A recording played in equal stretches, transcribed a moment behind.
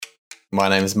My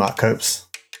name is Mark Copes.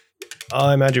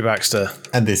 I'm Andrew Baxter.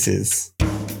 And this is...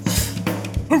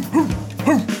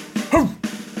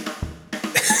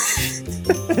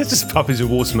 It's just puppies with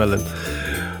watermelon.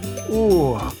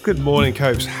 Oh, good morning,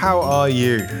 Copes. How are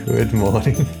you? Good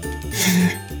morning.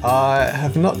 I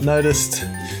have not noticed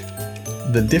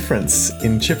the difference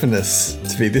in chippiness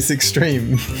to be this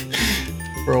extreme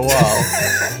for a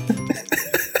while.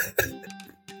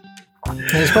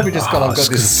 And it's probably just I've got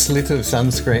this slit of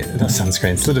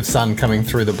slit of sun coming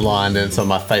through the blind and it's on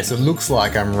my face. It looks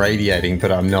like I'm radiating,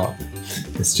 but I'm not.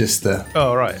 It's just the...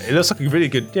 Oh, right. It looks like a really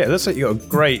good... Yeah, it looks like you got a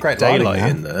great daylight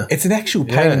in there. It's an actual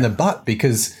pain in the butt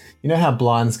because you know how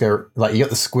blinds go... Like, you got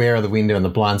the square of the window and the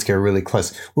blinds go really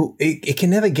close. Well, it can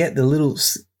never get the little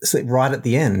slit right at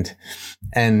the end.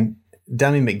 And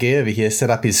Dummy McGee over here set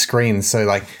up his screen. So,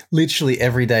 like, literally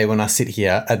every day when I sit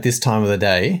here at this time of the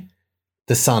day,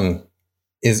 the sun...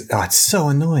 it's so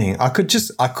annoying. I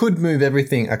could move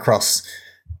everything across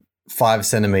 5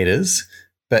 centimeters,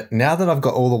 but now that I've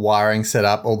got all the wiring set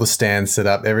up, all the stands set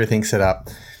up, everything set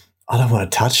up, I don't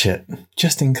want to touch it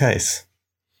just in case.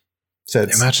 So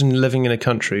imagine living in a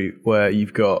country where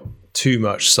you've got too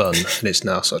much sun and it's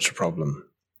now such a problem.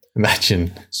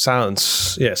 Imagine.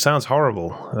 Sounds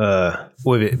horrible.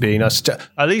 With it being us,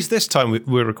 at least this time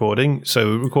we're recording. So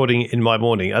we're recording in my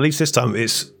morning. At least this time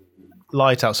it's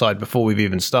light outside before we've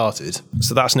even started,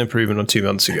 so that's an improvement on 2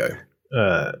 months ago,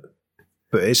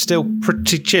 but it's still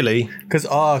pretty chilly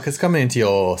because coming into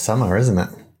your summer, isn't it?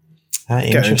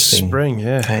 Interesting. Spring,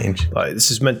 like this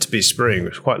is meant to be spring.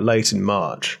 It's quite late in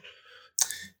March.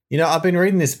 You know, I've been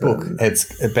reading this book.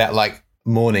 It's about like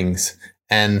mornings,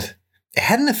 and it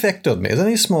had an effect on me. It was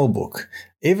only a small book,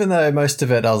 even though most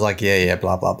of it I was like, yeah,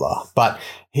 blah blah blah. But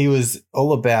he was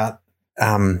all about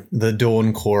the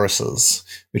dawn choruses,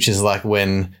 which is like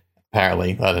when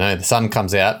apparently, I don't know, the sun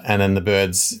comes out and then the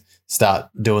birds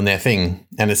start doing their thing.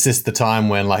 And it's just the time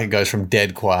when like it goes from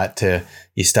dead quiet to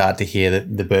you start to hear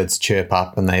the birds chirp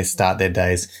up and they start their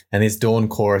days. And these dawn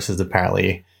choruses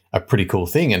apparently a pretty cool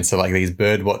thing. And so like these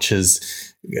bird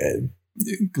watchers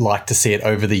like to see it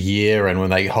over the year, and when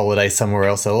they holiday somewhere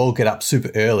else, they'll all get up super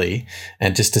early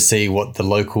and just to see what the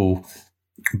local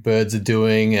birds are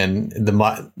doing and the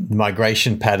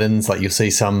migration patterns. Like you'll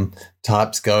see some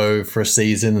types go for a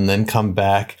season and then come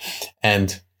back,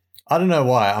 and I don't know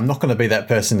why. I'm not going to be that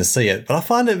person to see it, but I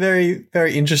find it very,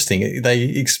 very interesting. They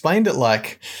explained it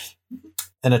like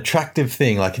an attractive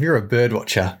thing. Like if you're a bird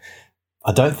watcher,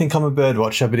 I don't think I'm a bird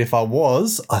watcher, but if I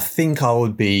was, I think I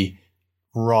would be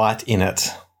right in it,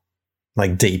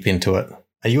 like deep into it.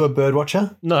 Are you a bird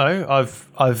watcher? No,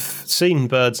 I've seen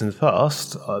birds in the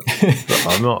past, but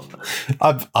I'm not.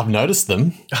 I've noticed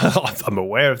them. I'm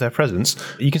aware of their presence.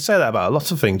 You can say that about a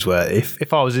lot of things where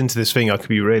if I was into this thing, I could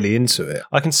be really into it.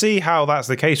 I can see how that's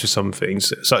the case with some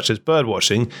things, such as bird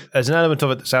watching. There's an element of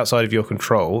it that's outside of your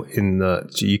control in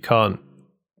that you can't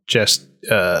just...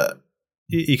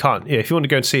 You can't. If you want to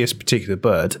go and see a particular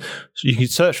bird, so you can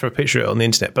search for a picture of it on the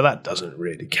internet, but that doesn't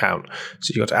really count.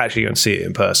 So you've got to actually go and see it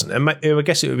in person. And I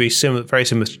guess it would be very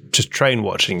similar to train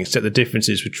watching, except the difference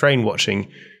is with train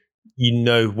watching, you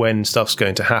know when stuff's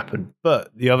going to happen.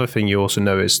 But the other thing you also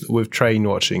know is that with train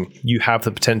watching, you have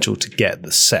the potential to get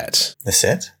the set. The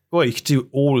set? Well, you could do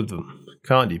all of them,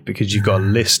 can't you? Because you've got a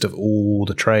list of all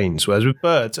the trains. Whereas with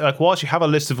birds, whilst you have a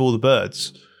list of all the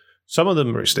birds, some of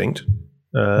them are extinct.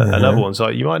 And other ones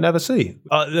like you might never see.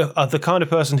 The kind of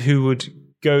person who would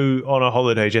go on a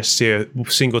holiday just to see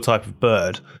a single type of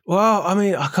bird. Well, I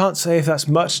mean, I can't say if that's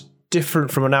much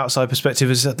different from an outside perspective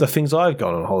as the things I've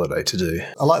gone on holiday to do.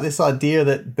 I like this idea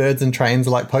that birds and trains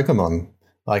are like Pokemon.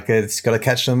 Like it's got to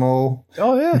catch them all.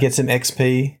 Oh yeah, get some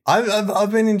XP.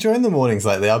 I've been enjoying the mornings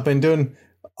lately. I've been doing.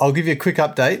 I'll give you a quick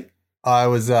update. I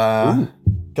was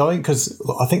going because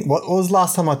I think what was the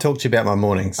last time I talked to you about my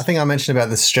mornings? I think I mentioned about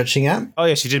the stretching app. Oh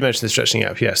yes, you did mention the stretching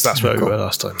app. Yes, that's where we were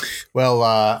last time. Well,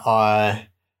 I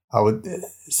would.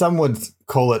 Some would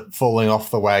call it falling off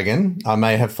the wagon. I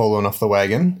may have fallen off the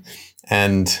wagon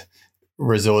and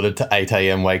resorted to 8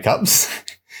 a.m. wake ups.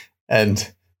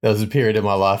 And there was a period in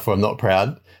my life where I'm not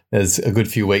proud. There's a good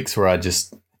few weeks where I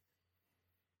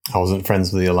wasn't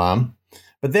friends with the alarm.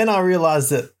 But then I realized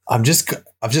that I've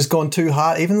just gone too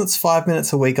hard. Even though it's 5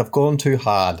 minutes a week, I've gone too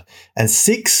hard. And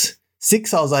 6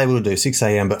 I was able to do, 6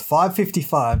 a.m. But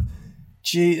 5:55,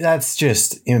 gee, that's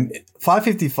just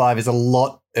 5:55 is a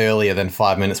lot earlier than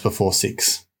 5 minutes before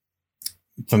 6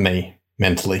 for me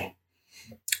mentally.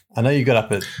 I know you got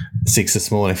up at 6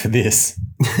 this morning for this.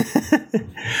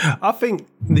 I think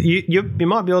you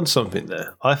might be on something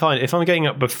there. I find if I'm getting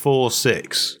up before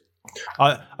 6,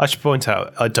 I should point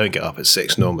out I don't get up at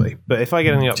 6 normally, but if I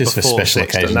get up just before for special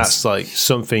 6, occasions, then that's like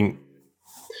something.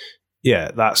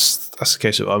 Yeah, that's the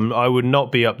case of I would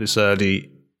not be up this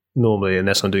early normally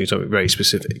unless I'm doing something very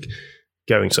specific,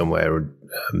 going somewhere or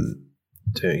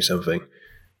doing something.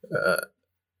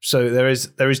 So there is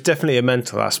definitely a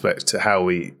mental aspect to how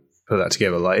we put that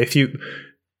together. Like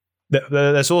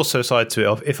there's also a side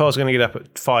to it. If I was going to get up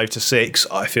at 5 to 6,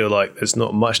 I feel like there's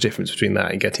not much difference between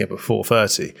that and getting up at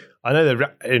 4:30. I know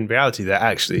that in reality there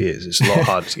actually is. It's a lot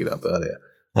harder to get up earlier.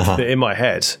 But in my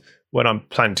head, when I'm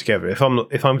planning together,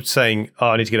 if I'm saying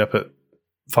I need to get up at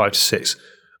 5 to 6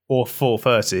 or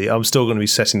 4:30, I'm still going to be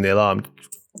setting the alarm,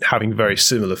 having very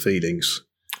similar feelings.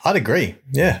 I'd agree.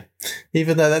 Yeah,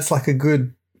 even though that's like a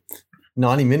good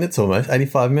 90 minutes, almost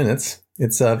 85 minutes.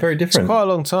 It's very different. It's quite a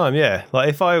long time, yeah. Like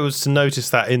if I was to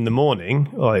notice that in the morning,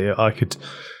 I could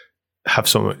have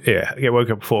someone, get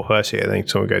woke up at 4:30 and then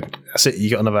someone go, that's it,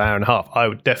 you got another hour and a half. I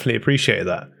would definitely appreciate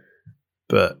that.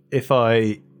 But if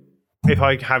I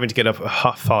having to get up at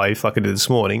 5:30 like I did this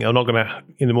morning, I'm not going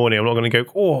to go,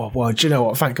 oh, well, do you know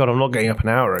what? Thank God I'm not getting up an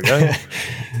hour ago.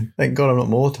 Thank God I'm not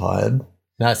more tired.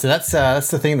 No, so that's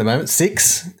the thing at the moment,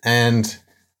 6, and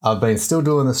I've been still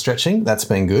doing the stretching. That's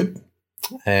been good.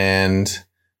 And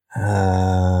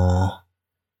how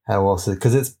else?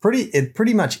 Because it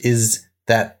pretty much is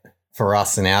that for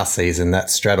us in our season, that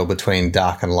straddle between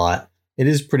dark and light. It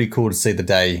is pretty cool to see the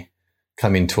day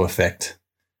come into effect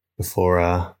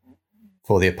before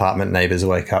the apartment neighbours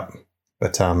wake up.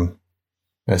 But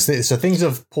so things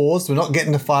have paused. We're not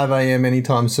getting to 5 a.m.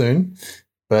 anytime soon,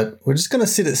 but we're just going to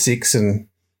sit at 6 and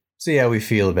see how we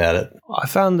feel about it. I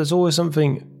found there's always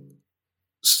something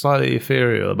slightly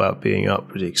ethereal about being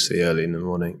up ridiculously early in the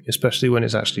morning, especially when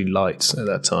it's actually light at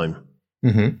that time.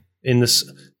 Mm-hmm.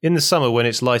 In the summer, when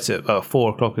it's light at about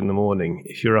 4 o'clock in the morning,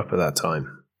 if you're up at that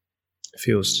time, it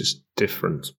feels just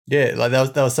different. Yeah,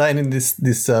 like they were saying in this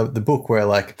the book where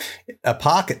like a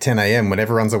park at 10 a.m. when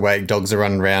everyone's awake, dogs are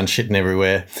running around, shitting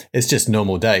everywhere. It's just a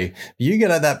normal day. You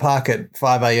get at that park at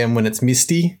 5 a.m. when it's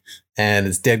misty and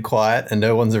it's dead quiet and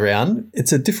no one's around.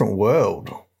 It's a different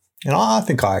world. And I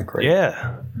think I agree.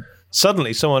 Yeah.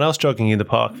 Suddenly, someone else jogging in the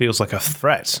park feels like a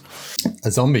threat.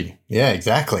 A zombie. Yeah,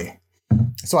 exactly.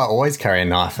 That's why I always carry a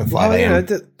knife at 5 a.m.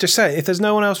 Just say, if there's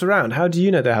no one else around, how do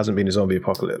you know there hasn't been a zombie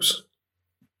apocalypse?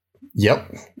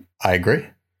 Yep, I agree.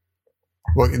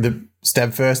 Well, the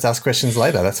stab first, ask questions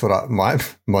later. That's what my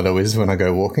motto is when I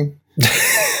go walking.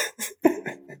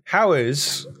 How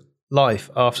is life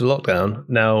after lockdown?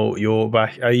 Now you're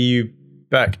back. Are you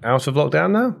back out of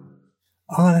lockdown now?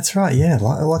 Oh, that's right. Yeah,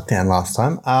 lockdown last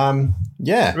time.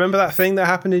 Yeah. Remember that thing that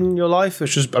happened in your life?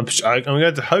 Which was, I'm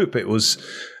going to hope it was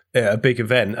a big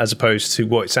event as opposed to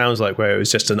what it sounds like, where it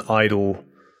was just an idle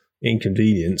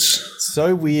inconvenience.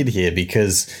 So weird here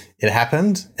because it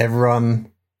happened.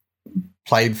 Everyone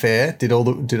played fair, did all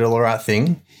the right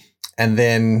thing, and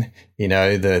then on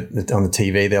the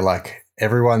TV they're like,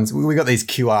 we got these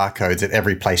QR codes at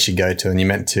every place you go to, and you're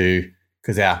meant to,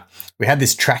 because we had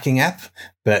this tracking app,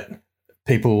 but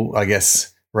people, I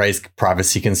guess, raised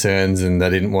privacy concerns and they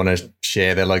didn't want to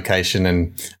share their location,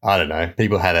 and I don't know,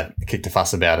 people had kicked a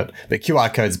fuss about it. But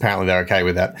QR codes, apparently they're okay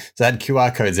with that. So they had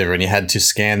QR codes everywhere and you had to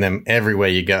scan them everywhere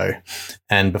you go.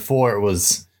 And before it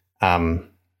was the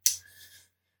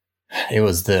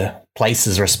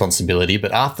place's responsibility,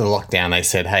 but after the lockdown they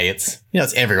said, hey, it's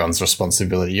everyone's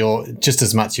responsibility. You're just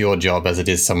as much your job as it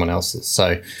is someone else's.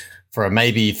 So for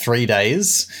maybe 3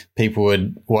 days, people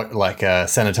would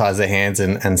sanitize their hands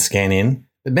and scan in.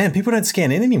 But man, people don't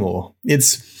scan in anymore.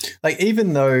 It's like,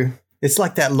 even though it's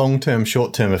like that long-term,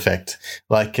 short-term effect,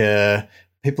 like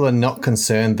people are not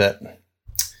concerned that,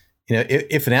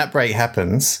 if an outbreak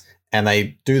happens and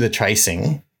they do the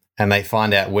tracing and they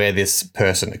find out where this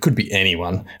person, it could be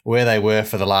anyone, where they were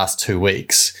for the last 2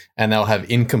 weeks, and they'll have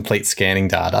incomplete scanning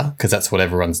data because that's what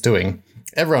everyone's doing.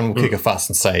 Everyone will kick a fuss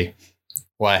and say,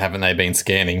 why haven't they been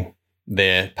scanning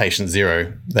their patient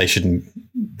zero? They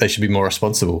should be more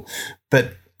responsible.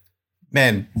 But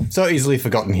man, so easily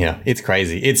forgotten here. It's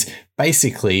crazy. It's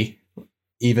basically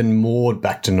even more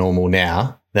back to normal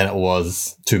now than it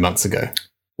was 2 months ago.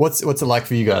 What's it like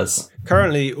for you guys?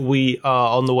 Currently, we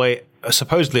are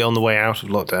supposedly on the way out of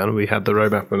lockdown. We had the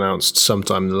roadmap announced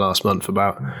sometime in the last month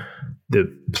about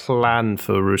the plan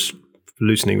for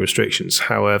loosening restrictions.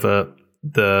 However,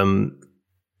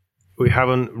 we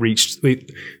haven't reached.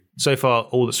 So far,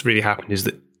 all that's really happened is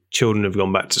that children have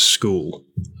gone back to school.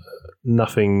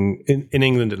 Nothing in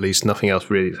England, at least, nothing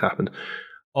else really has happened.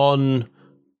 On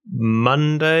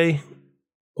Monday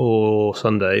or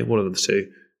Sunday, one of the two,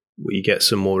 we get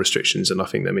some more restrictions, and I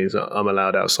think that means that I'm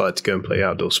allowed outside to go and play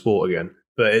outdoor sport again.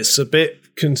 But it's a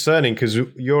bit concerning because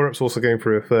Europe's also going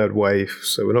through a third wave,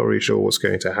 so we're not really sure what's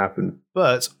going to happen.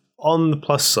 But on the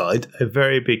plus side, a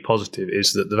very big positive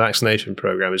is that the vaccination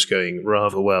program is going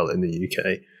rather well in the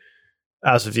UK.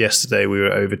 As of yesterday, we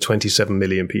were over 27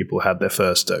 million people had their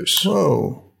first dose.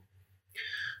 Whoa.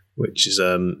 Which is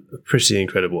pretty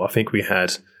incredible. I think we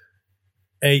had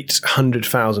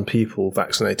 800,000 people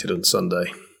vaccinated on Sunday.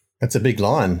 That's a big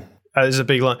line. That is a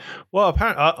big line. Well,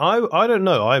 apparently, I don't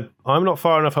know. I'm not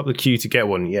far enough up the queue to get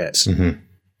one yet. Mm-hmm.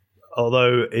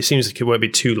 Although it seems like it won't be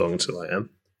too long until I am.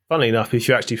 Funnily enough, if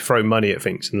you actually throw money at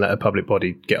things and let a public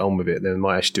body get on with it, then it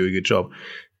might actually do a good job.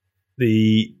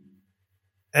 The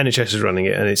NHS is running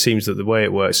it, and it seems that the way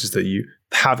it works is that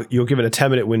you're given a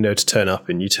 10-minute window to turn up,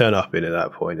 and you turn up in at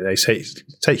that point, and they say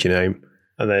take your name,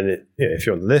 and then if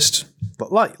you're on the list,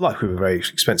 but like with a very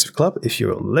expensive club, if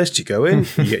you're on the list, you go in,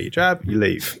 you get your jab, you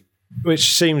leave.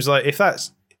 Which seems like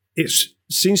it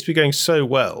seems to be going so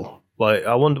well. Like,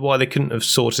 I wonder why they couldn't have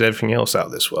sorted everything else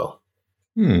out this well.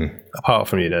 Apart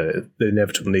from the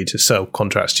inevitable need to sell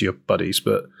contracts to your buddies,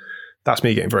 but that's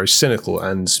me getting very cynical,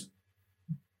 and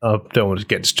I don't want to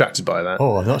get distracted by that.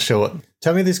 Oh, I'm not sure what.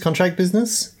 Tell me this contract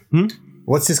business.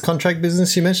 What's this contract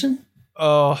business you mentioned?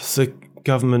 Oh, the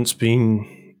government's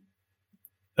been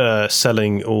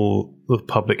selling all the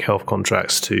public health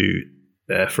contracts to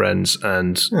their friends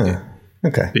and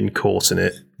been caught in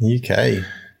it. UK.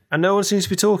 And no one seems to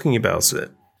be talking about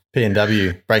it.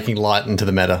 P&W, breaking light into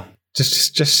the meta.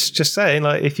 Just saying,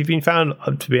 like, if you've been found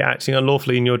to be acting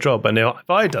unlawfully in your job, and if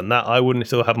I had done that, I wouldn't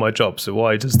still have my job. So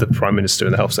why does the Prime Minister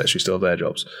and the Health Secretary still have their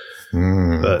jobs?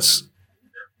 But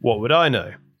what would I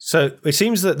know? So it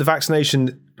seems that the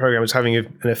vaccination program is having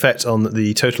an effect on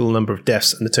the total number of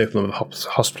deaths and the total number of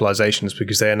hospitalizations,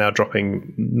 because they are now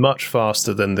dropping much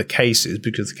faster than the cases,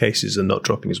 because the cases are not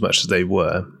dropping as much as they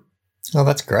were. Oh,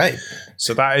 that's great.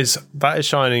 So that is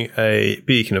shining a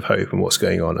beacon of hope in what's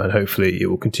going on, and hopefully it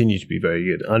will continue to be very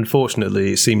good.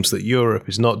 Unfortunately, it seems that Europe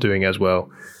is not doing as well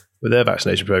with their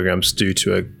vaccination programs due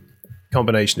to a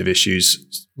combination of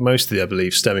issues, mostly, I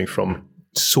believe, stemming from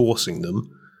sourcing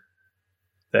them.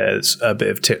 There's a bit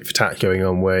of tit for tat going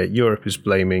on where Europe is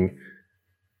blaming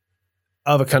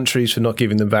other countries for not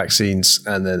giving them vaccines,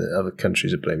 and then other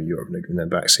countries are blaming Europe for not giving them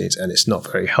vaccines, and it's not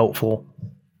very helpful.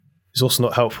 It's also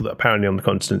not helpful that apparently on the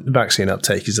continent, the vaccine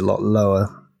uptake is a lot lower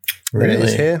than it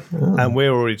is here. Oh. And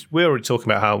we're already talking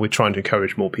about how we're trying to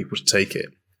encourage more people to take it.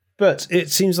 But it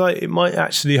seems like it might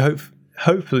actually,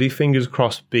 hopefully, fingers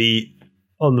crossed, be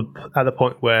at the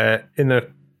point where in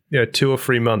 2 or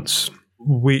 3 months,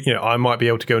 I might be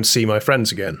able to go and see my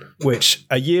friends again. Which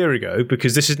a year ago,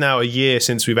 because this is now a year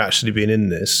since we've actually been in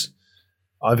this,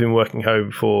 I've been working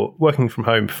from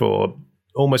home for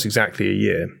almost exactly a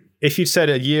year. If you'd said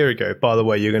a year ago, by the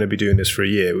way, you're going to be doing this for a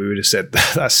year, we would have said,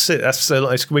 that's it. That's so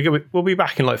nice. We'll be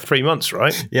back in like 3 months,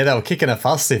 right? Yeah, they were kicking a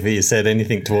fuss if you said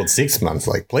anything towards 6 months.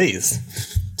 Like, please,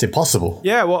 it's impossible.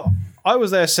 Yeah, well, I was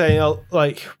there saying,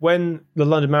 like, when the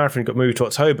London Marathon got moved to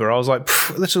October, I was like,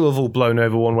 this will have all blown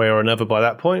over one way or another by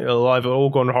that point. It'll either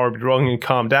all gone horribly wrong and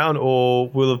calmed down, or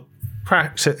we'll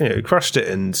have crushed it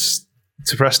and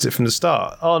suppressed it from the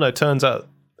start. Oh, no, turns out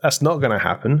that's not going to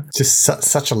happen. Just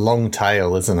such a long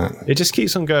tail, isn't it? It just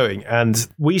keeps on going. And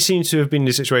we seem to have been in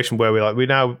a situation where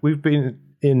we've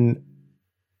been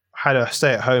had a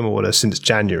stay-at-home order since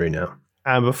January now.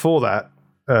 And before that,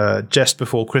 just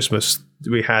before Christmas,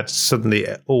 we had suddenly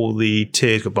all the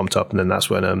tiers got bumped up, and then that's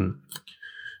when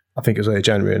I think it was early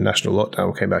January, and national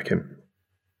lockdown came back in.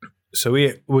 So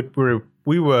we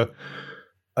were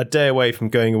a day away from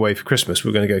going away for Christmas. We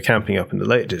were going to go camping up in the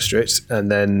Lake District, and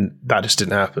then that just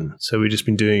didn't happen. So we've just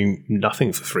been doing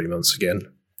nothing for 3 months again.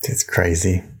 It's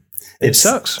crazy. It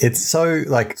sucks. It's so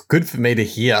good for me to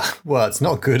hear. Well, it's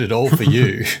not good at all for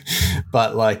you,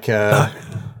 but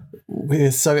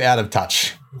we're so out of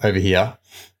touch over here,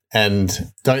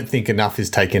 and don't think enough is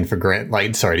taken for granted.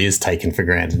 It is taken for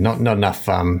granted. Not enough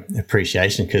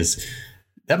appreciation, because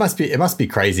it must be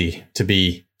crazy to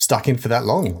be stuck in for that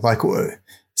long.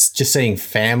 Just seeing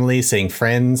family, seeing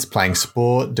friends, playing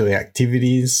sport, doing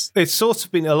activities. It's sort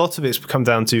of been, a lot of it's come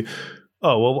down to,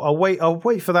 I'll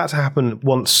wait for that to happen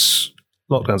once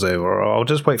lockdown's over, or I'll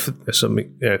just wait for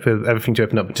something, for everything to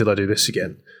open up until I do this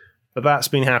again. But that's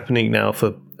been happening now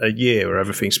for a year, where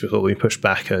everything's been pushed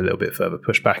back a little bit further,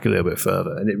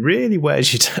 and it really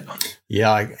wears you down.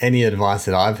 Yeah, any advice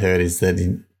that I've heard is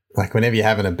that whenever you're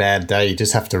having a bad day, you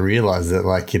just have to realize that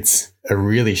it's a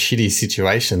really shitty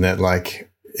situation, that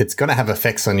it's going to have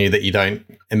effects on you that you don't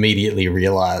immediately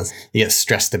realize. You get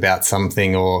stressed about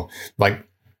something, or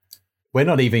we're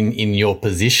not even in your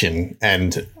position,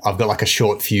 and I've got a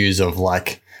short fuse of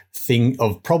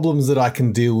problems that I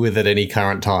can deal with at any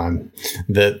current time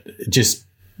that just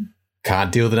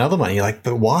can't deal with another one. You're like,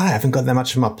 but why? I haven't got that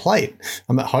much on my plate.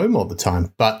 I'm at home all the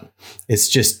time. But it's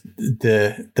just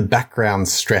the background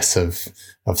stress of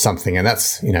something. And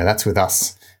that's with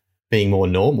us being more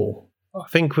normal. I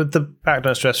think with the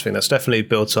background stress thing, that's definitely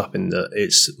built up in that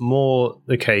it's more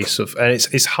the case of, and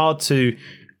it's hard to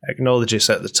acknowledge this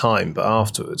at the time, but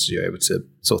afterwards you're able to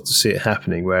sort of see it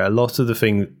happening, where a lot of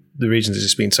the reasons it's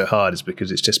just been so hard is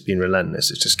because it's just been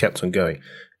relentless. It's just kept on going,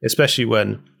 especially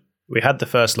when we had the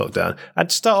first lockdown. And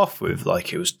to start off with,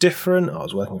 like, it was different. I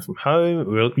was working from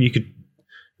home.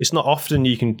 It's not often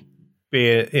you can be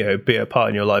a part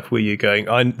in your life where you're going,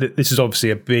 this is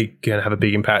obviously going to have a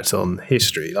big impact on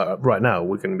history. Like right now,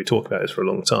 we're going to be talking about this for a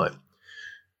long time.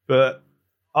 But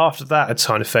after that, it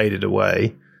kind of faded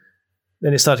away.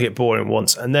 Then it started to get boring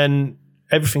once. And then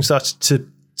everything started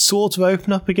to sort of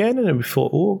open up again. And then we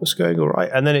thought, what's going all right?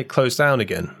 And then it closed down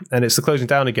again. And it's the closing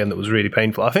down again that was really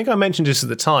painful. I think I mentioned this at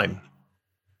the time.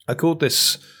 I called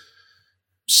this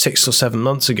 6 or 7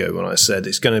 months ago when I said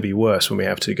it's going to be worse when we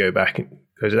have to go back and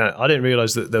go down. I didn't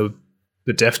realise that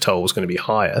the death toll was going to be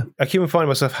higher. I keep on finding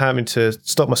myself having to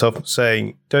stop myself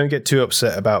saying, don't get too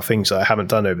upset about things that I haven't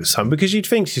done over this time, because you'd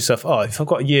think to yourself, if I've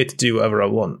got a year to do whatever I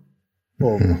want,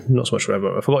 well, not so much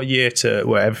whatever, if I've got a year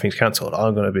where everything's cancelled,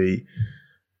 I'm going to be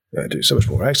do so much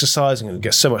more exercise, I'm going to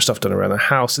get so much stuff done around the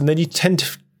house. And then you tend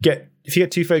to if you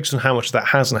get too focused on how much of that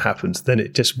hasn't happened, then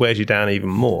it just wears you down even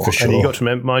more. For sure. And you've got to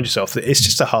remind yourself that it's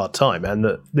just a hard time, and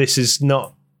that this is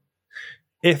not,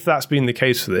 if that's been the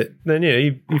case with it, then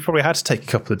you probably had to take a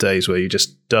couple of days where you've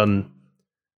just done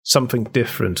something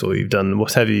different, or you've done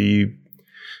whatever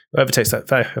takes that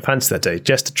fancy that day,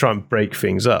 just to try and break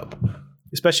things up.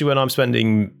 Especially when I'm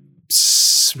spending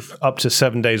up to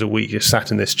 7 days a week just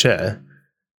sat in this chair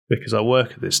because I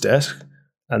work at this desk.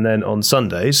 And then on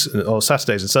Sundays, or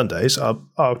Saturdays and Sundays,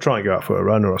 I'll try and go out for a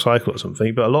run or a cycle or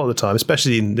something. But a lot of the time,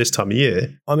 especially in this time of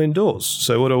year, I'm indoors.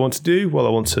 So what do I want to do? Well, I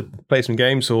want to play some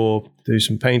games or do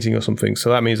some painting or something.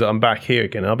 So that means that I'm back here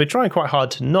again. I'll be trying quite hard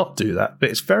to not do that, but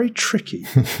it's very tricky.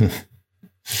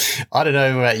 I don't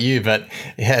know about you, but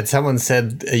had someone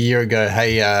said a year ago,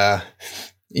 hey,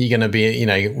 you're going to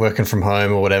be, working from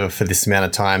home or whatever for this amount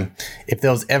of time. If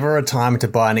there was ever a time to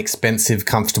buy an expensive,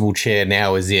 comfortable chair,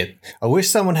 now is it. I wish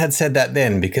someone had said that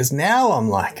then, because now I'm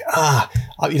like,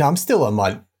 I'm still on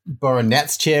my borrow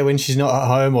Nat's chair when she's not at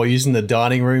home, or using the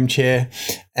dining room chair.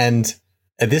 And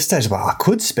at this stage, I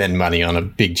could spend money on a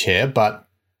big chair, but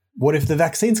what if the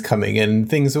vaccine's coming and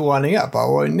things are winding up? I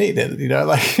won't need it.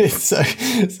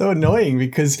 It's so annoying,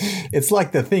 because it's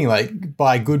like the thing, like,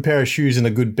 buy a good pair of shoes and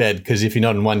a good bed, because if you're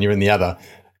not in one, you're in the other.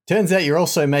 Turns out you're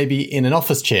also maybe in an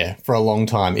office chair for a long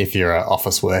time if you're an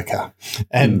office worker.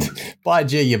 And by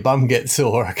gee, your bum gets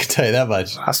sore, I can tell you that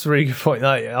much. That's a really good point.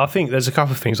 I think there's a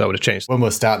couple of things I would have changed. When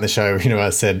we're starting the show,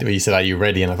 you said, are you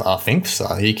ready? And I think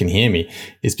so. You can hear me.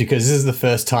 It's because this is the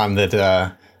first time that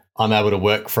I'm able to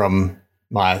work from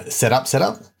my setup.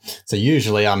 So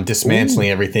usually I'm dismantling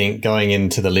everything, going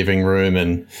into the living room,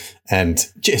 and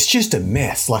it's just a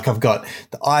mess. Like, I've got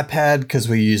the iPad because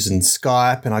we're using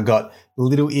Skype, and I got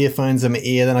little earphones in my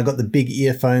ear. Then I got the big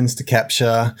earphones to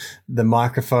capture the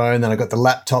microphone. Then I got the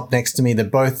laptop next to me. They're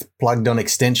both plugged on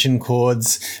extension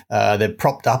cords. They're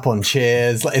propped up on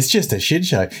chairs. It's just a shit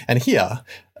show. And here,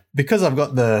 because I've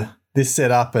got this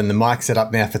set up and the mic set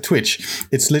up now for Twitch,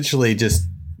 it's literally just,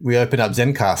 we open up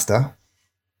Zencaster.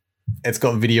 It's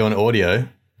got video and audio.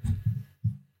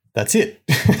 That's it.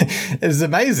 It's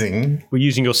amazing. We're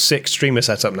using your sick streamer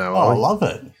setup now. I love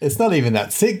it. It's not even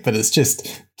that sick, but it's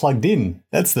just plugged in.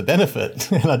 That's the benefit.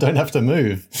 And I don't have to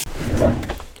move.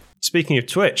 Speaking of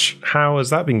Twitch, how has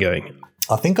that been going?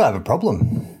 I think I have a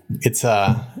problem. It's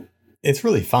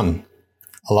really fun.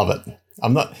 I love it.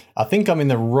 I think I'm in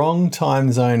the wrong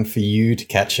time zone for you to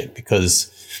catch it, because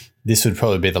this would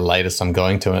probably be the latest I'm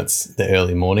going to, and it's the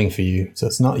early morning for you. So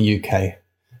it's not UK.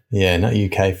 Yeah, not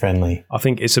UK friendly. I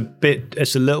think it's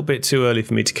a little bit too early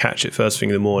for me to catch it first thing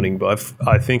in the morning, but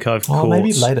I think I've caught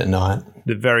maybe late at night.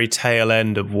 The very tail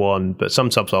end of one, but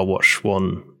sometimes I'll watch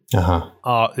one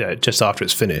just after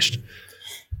it's finished.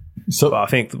 So but I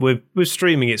think with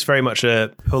streaming, it's very much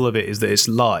a pull of it is that it's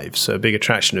live. So a big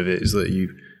attraction of it is that you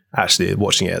actually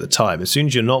watching it at the time. As soon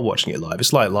as you're not watching it live,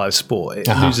 it's like live sport. It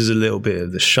loses a little bit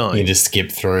of the shine. You just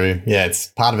skip through. Yeah, it's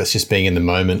part of it's just being in the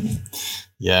moment.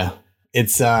 Yeah,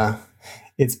 it's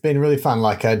been really fun.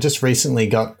 Like, I just recently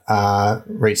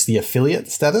reached the affiliate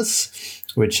status,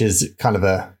 which is kind of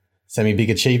a semi-big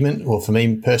achievement. Well, for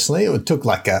me personally, it took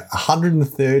like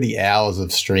 130 hours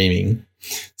of streaming.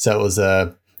 So it was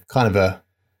a kind of a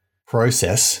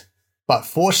process. But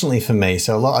fortunately for me,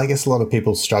 I guess a lot of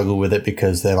people struggle with it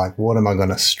because they're like, what am I going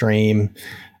to stream?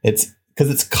 It's because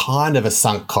it's kind of a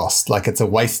sunk cost. Like it's a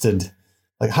wasted,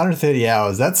 like 130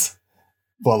 hours. That's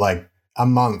like a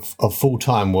month of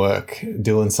full-time work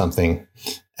doing something.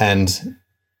 And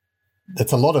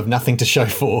that's a lot of nothing to show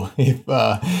for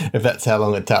if that's how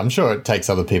long it takes. I'm sure it takes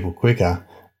other people quicker.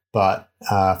 But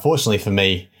fortunately for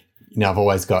me, I've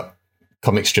always got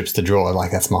comic strips to draw.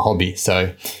 Like that's my hobby.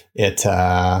 So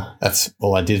that's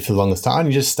all I did for the longest time.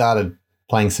 I just started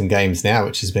playing some games now,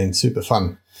 which has been super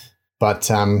fun. But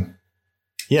so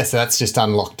that's just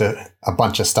unlocked a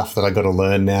bunch of stuff that I got to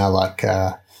learn now. Like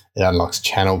it unlocks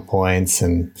channel points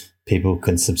and people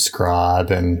can subscribe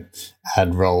and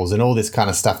add roles and all this kind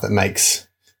of stuff that makes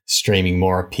streaming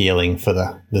more appealing for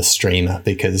the streamer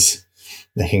because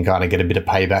they can kind of get a bit of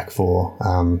payback for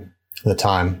the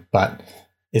time. But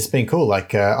it's been cool.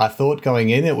 Like I thought going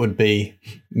in it would be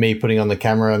me putting on the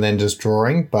camera and then just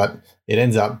drawing, but it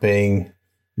ends up being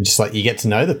just like you get to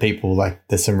know the people. Like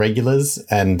there's some regulars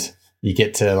and you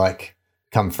get to like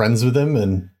become friends with them.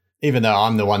 And even though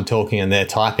I'm the one talking and they're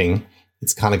typing,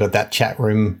 it's kind of got that chat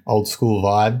room old school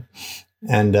vibe.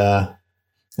 And I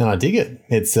dig it.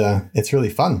 It's really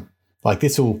fun. Like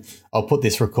I'll put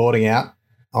this recording out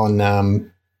on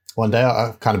one day.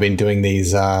 I've kind of been doing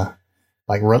these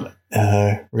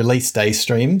release day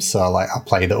streams. So I'll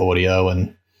play the audio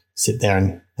and sit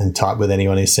there and type with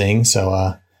anyone who's seeing.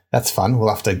 So that's fun. We'll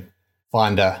have to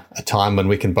find a time when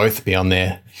we can both be on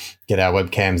there, get our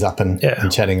webcams up and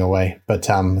chatting away. But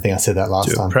I think I said that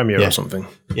last time. Premiere or something.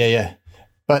 Yeah.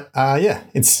 But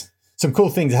it's some cool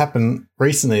things happen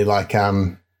recently. Like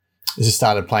I just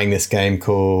started playing this game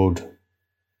called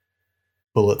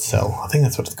Bullet Cell. I think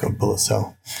that's what it's called, Bullet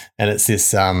Cell. And it's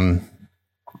this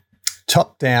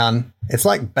top-down, it's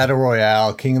like Battle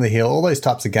Royale, King of the Hill, all those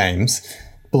types of games.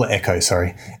 Bullet Echo,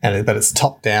 sorry. But it's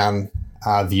top-down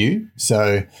view.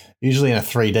 So usually in a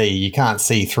 3D, you can't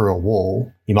see through a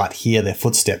wall. You might hear their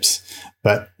footsteps,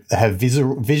 but they have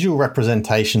visual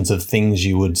representations of things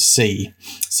you would see.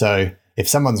 So if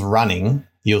someone's running,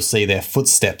 you'll see their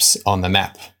footsteps on the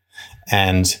map.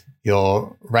 And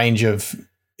your range of,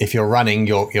 if you're running,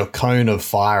 your cone of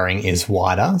firing is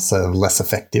wider, so less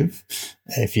effective.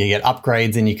 If you get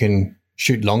upgrades and you can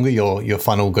shoot longer, your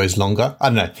funnel goes longer. I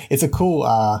don't know. It's a cool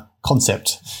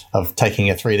concept of taking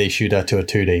a 3D shooter to a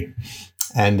 2D.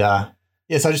 And so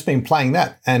I've just been playing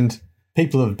that. And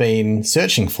people have been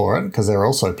searching for it because they're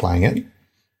also playing it.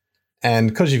 And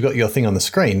because you've got your thing on the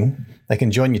screen, they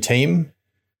can join your team.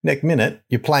 Next minute,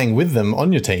 you're playing with them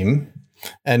on your team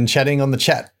and chatting on the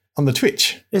chat on the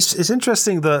Twitch. It's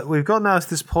interesting that we've got now to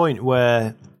this point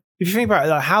where, if you think about it,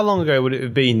 like how long ago would it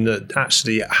have been that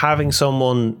actually having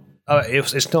someone,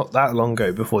 it's not that long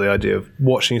ago before the idea of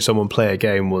watching someone play a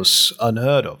game was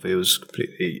unheard of. It was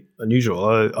completely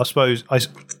unusual. I suppose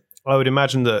I would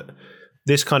imagine that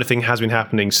this kind of thing has been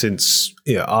happening since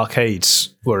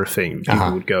arcades were a thing.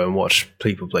 People would go and watch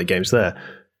people play games there.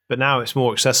 But now it's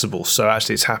more accessible, so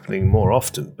actually it's happening more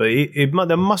often. But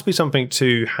there must be something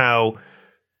to how,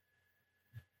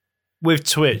 with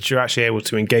Twitch, you're actually able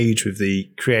to engage with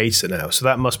the creator now. So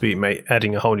that must be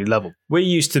adding a whole new level. We're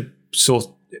used to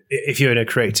if you're in a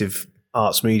creative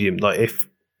arts medium, like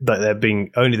there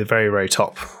being only the very, very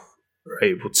top are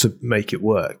able to make it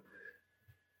work.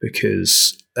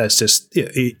 Because there's just,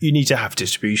 you need to have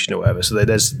distribution or whatever. So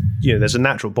there's a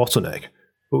natural bottleneck.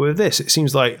 But with this, it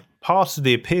seems like part of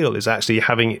the appeal is actually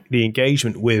having the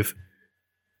engagement with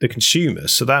the consumer.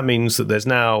 So that means that there's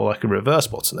now like a reverse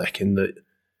bottleneck in that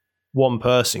one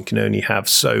person can only have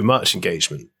so much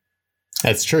engagement.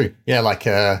 That's true. Yeah, like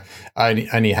I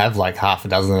only have like half a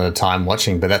dozen at a time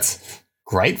watching, but that's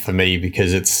great for me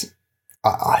because it's,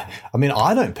 I mean,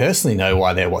 I don't personally know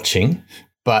why they're watching,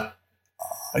 but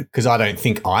because I don't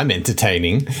think I'm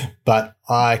entertaining, but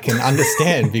I can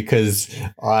understand because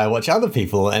I watch other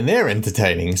people and they're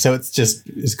entertaining. So it's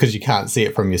because you can't see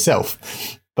it from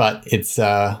yourself. But it's,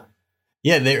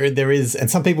 there is,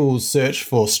 and some people will search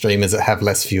for streamers that have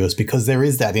less viewers because there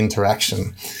is that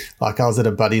interaction. Like I was at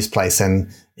a buddy's place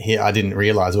and I didn't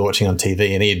realize we were watching on TV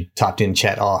and he had typed in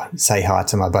chat, say hi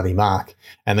to my buddy Mark.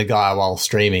 And the guy, while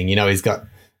streaming, he's got,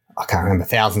 I can't remember,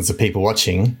 thousands of people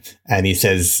watching, and he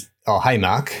says, hey,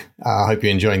 Mark, I hope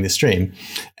you're enjoying the stream.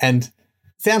 And it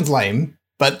sounds lame,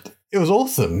 but it was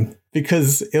awesome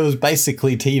because it was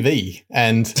basically TV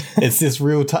and it's this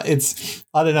real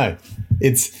I don't know.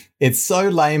 It's so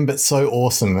lame, but so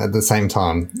awesome at the same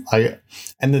time.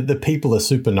 And the people are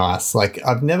super nice. Like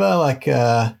I've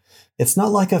never it's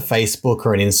not like a Facebook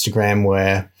or an Instagram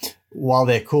where while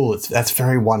they're cool, that's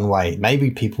very one way.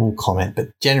 Maybe people will comment,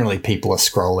 but generally people are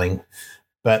scrolling.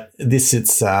 But this,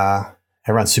 it's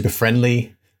everyone's super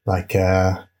friendly. Like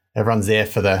everyone's there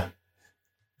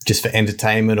just for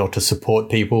entertainment or to support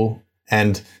people.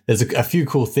 And there's a few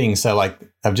cool things. So like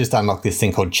I've just unlocked this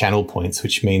thing called channel points,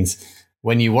 which means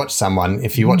when you watch someone,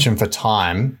 if you watch them for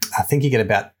time, I think you get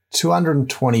about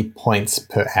 220 points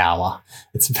per hour.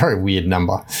 It's a very weird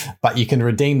number, but you can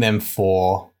redeem them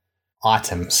for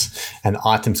items, and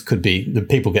items could be, the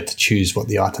people get to choose what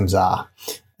the items are.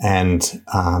 And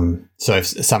so if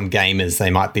some gamers, they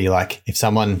might be like, if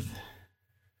someone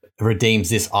redeems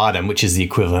this item, which is the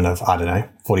equivalent of,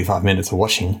 45 minutes of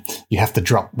watching, you have to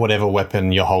drop whatever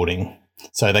weapon you're holding.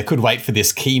 So they could wait for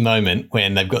this key moment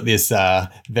when they've got this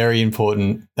very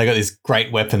important, they got this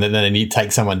great weapon that then they need to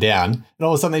take someone down, and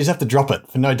all of a sudden they just have to drop it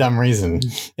for no dumb reason.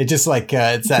 It just like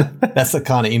it's that's the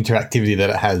kind of interactivity that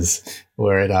it has,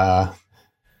 where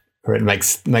it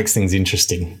makes things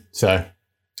interesting. So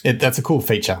that's a cool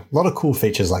feature. A lot of cool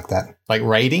features like that. Like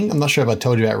raiding. I'm not sure if I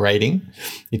told you about raiding.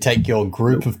 You take your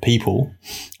group of people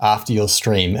after your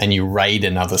stream and you raid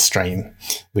another stream,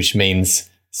 which means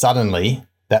suddenly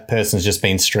that person's just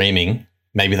been streaming.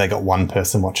 Maybe they got one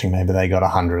person watching. Maybe they got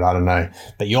 100. I don't know.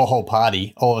 But your whole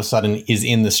party all of a sudden is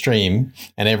in the stream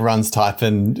and everyone's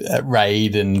typing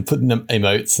raid and putting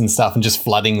emotes and stuff and just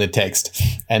flooding the text.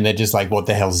 And they're just like, what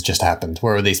the hell's just happened?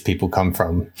 Where are these people come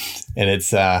from? And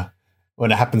it's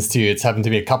when it happens to you, it's happened to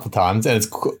me a couple of times, and it's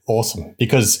awesome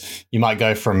because you might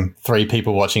go from 3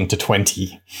 people watching to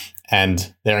 20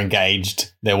 and they're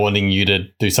engaged. They're wanting you to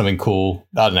do something cool.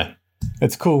 I don't know.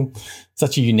 It's cool.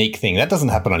 Such a unique thing. That doesn't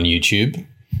happen on YouTube.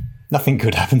 Nothing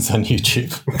good happens on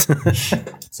YouTube.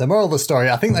 So moral of the story,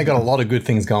 I think they got a lot of good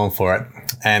things going for it,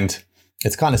 and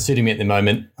it's kind of suiting me at the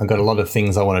moment. I've got a lot of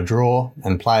things I want to draw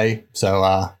and play. So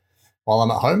while I'm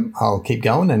at home, I'll keep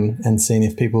going and seeing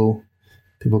if people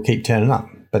keep turning up.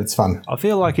 But it's fun. I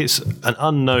feel like it's an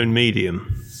unknown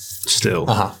medium still.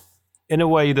 In a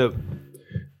way that...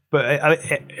 But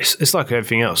it's like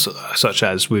everything else, such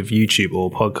as with YouTube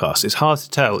or podcasts. It's hard to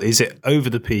tell. Is it over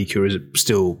the peak or is it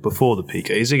still before the peak?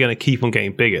 Is it going to keep on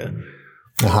getting bigger?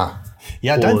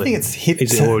 Yeah, I don't think it's hit.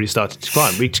 Is it already started to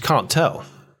climb? We just can't tell.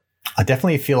 I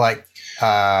definitely feel like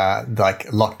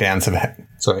lockdowns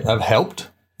have helped.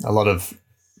 A lot of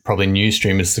probably new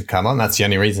streamers have come on. That's the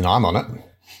only reason I'm on it.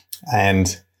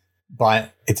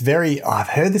 But I've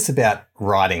heard this about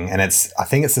writing, and I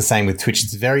think it's the same with Twitch.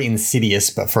 It's very insidious,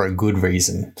 but for a good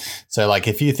reason. So like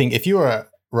if you were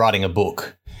writing a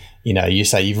book, you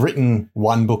say you've written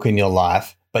one book in your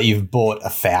life, but you've bought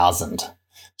 1,000.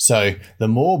 So the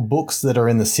more books that are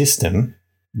in the system,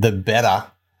 the better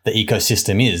the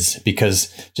ecosystem is,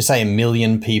 because just say 1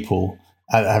 million people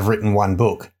have written one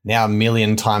book. Now 1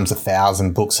 million times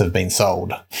 1,000 books have been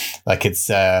sold. Like it's...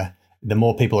 the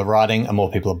more people are writing, the more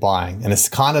people are buying. And it's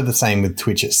kind of the same with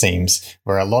Twitch, it seems,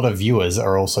 where a lot of viewers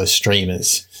are also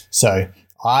streamers. So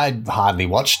I hardly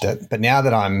watched it, but now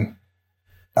that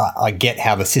I get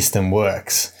how the system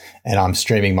works and I'm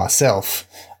streaming myself,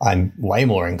 I'm way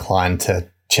more inclined to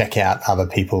check out other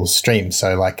people's streams.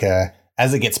 So like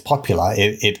as it gets popular,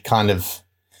 it kind of...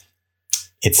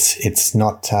 It's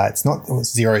not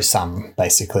zero sum,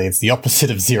 basically. It's the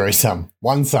opposite of zero sum.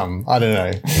 One sum. I don't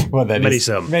know what that many is.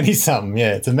 Sum. Many sum.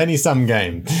 Yeah, it's a many sum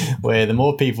game where the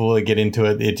more people that get into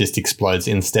it, it just explodes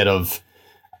instead of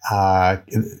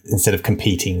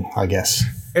competing, I guess.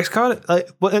 It's kind of like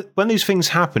when these things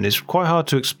happen, it's quite hard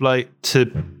to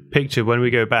picture when we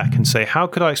go back and say, how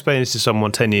could I explain this to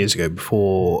someone 10 years ago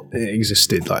before it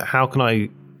existed? Like, how can I...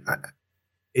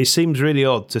 It seems really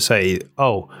odd to say,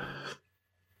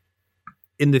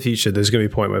 in the future, there's going to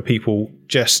be a point where people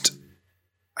just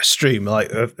stream. Like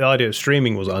the idea of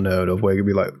streaming was unheard of, where you'd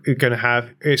be like,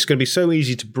 it's going to be so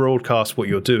easy to broadcast what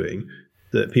you're doing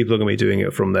that people are going to be doing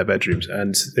it from their bedrooms,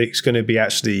 and it's going to be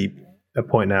actually a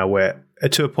point now where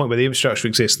the infrastructure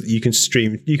exists that you can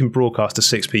stream, you can broadcast to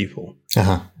 6 people,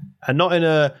 and not in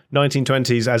a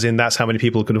 1920s, as in that's how many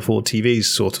people could afford TVs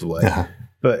sort of way,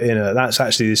 but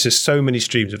there's just so many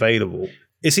streams available.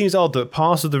 It seems odd that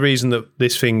part of the reason that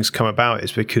this thing's come about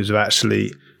is because of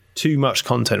actually too much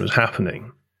content was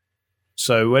happening.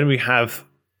 So when we have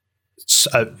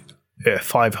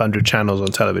 500 channels on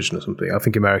television or something, I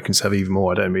think Americans have even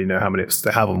more. I don't really know how many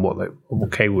they have on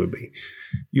what cable would be.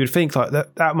 You would think like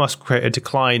that must create a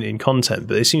decline in content,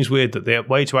 but it seems weird that the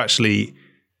way to actually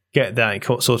get that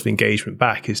sort of engagement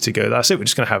back is to go, that's it, we're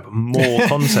just going to have more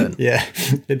content. Yeah,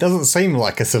 it doesn't seem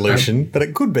like a solution, but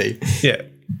it could be. Yeah.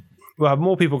 We'll have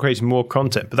more people creating more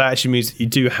content, but that actually means that you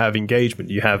do have engagement.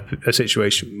 You have a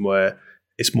situation where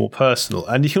it's more personal,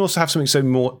 and you can also have something so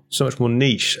much more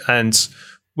niche. And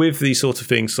with these sort of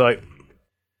things, like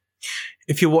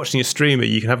if you're watching a streamer,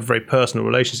 you can have a very personal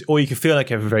relationship, or you can feel like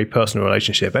you have a very personal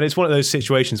relationship. And it's one of those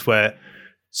situations where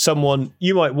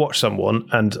you might watch someone,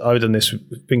 and I've done this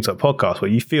with things like podcasts, where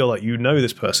you feel like you know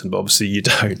this person, but obviously you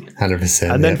don't.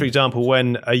 100%. And then, for example,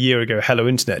 when a year ago Hello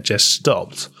Internet just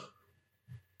stopped,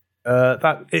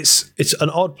 that it's an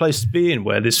odd place to be in,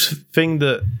 where this thing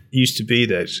that used to be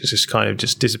there just kind of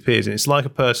just disappears, and it's like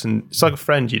a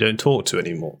friend you don't talk to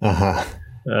anymore. I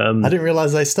didn't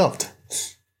realize they stopped.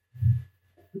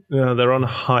 They're on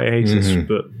hiatus,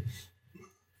 but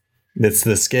that's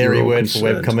the scary word for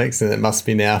webcomics, and it must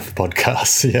be now for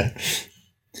podcasts. Yeah,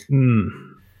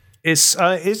 it's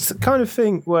the kind of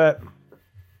thing where,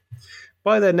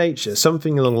 by their nature,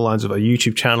 something along the lines of a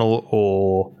YouTube channel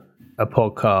or a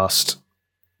podcast,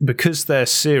 because they're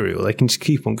serial, they can just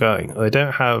keep on going. They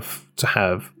don't have to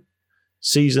have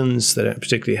seasons. They don't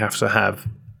particularly have to have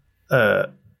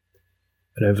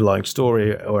an overlying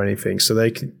story or anything, so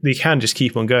they can just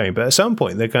keep on going. But at some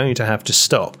point, they're going to have to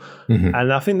stop,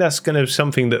 and I think that's going to be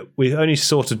something that we're only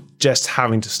sort of just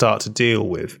having to start to deal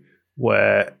with,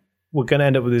 where we're going to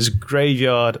end up with this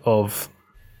graveyard of.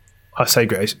 I say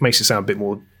it makes it sound a bit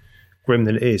more grim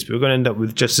than it is, but we're going to end up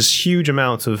with just this huge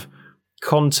amount of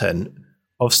content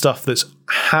of stuff that's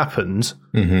happened,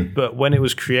 but when it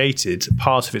was created,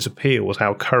 part of its appeal was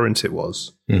how current it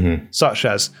was. Such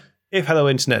as, if Hello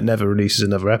Internet never releases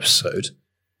another episode,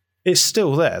 it's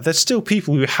still there. There's still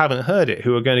people who haven't heard it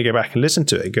who are going to go back and listen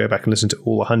to it, go back and listen to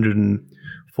all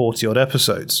 140 odd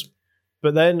episodes.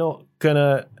 But they're not going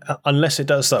to, unless it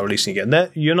does start releasing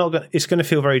again, it's going to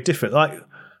feel very different.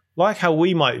 Like how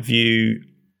we might view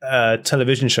a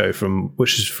television show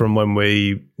which is from when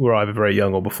we were either very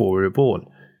young or before we were born.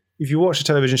 If you watch a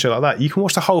television show like that, you can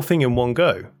watch the whole thing in one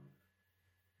go.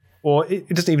 Or it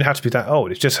doesn't even have to be that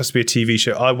old. It just has to be a TV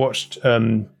show. I watched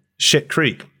Shit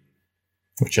Creek.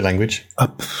 What's your language?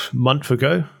 A month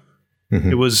ago.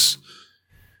 It was,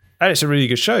 and it's a really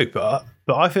good show, but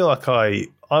I feel like I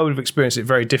would have experienced it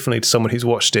very differently to someone who's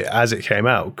watched it as it came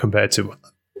out compared to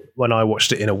when I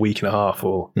watched it in a week and a half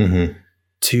or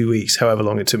 2 weeks, however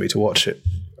long it took me to watch it.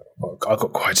 I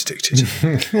got quite addicted.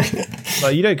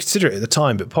 You don't consider it at the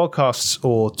time, but podcasts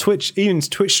or Twitch, even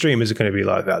Twitch streamers are going to be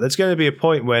like that. There's going to be a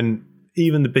point when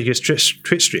even the biggest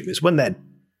Twitch streamers, when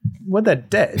they're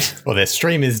dead, or their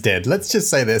stream is dead. Let's just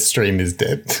say their stream is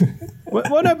dead.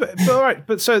 well, no, but all right.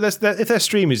 But so if their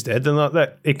stream is dead, then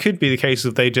that it could be the case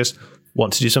that they just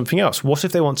want to do something else. What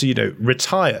if they want to,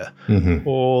 retire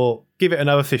or give it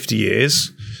another 50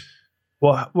 years?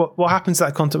 What happens to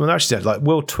that content when they're actually dead?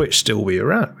 Will Twitch still be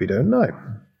around? We don't know.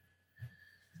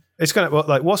 It's going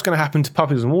to what's going to happen to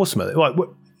Puppies and Watermelon?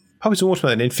 Puppies and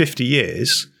Watermelon in 50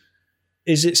 years,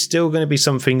 is it still going to be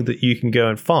something that you can go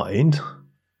and find?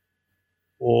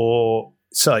 Or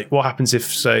what happens if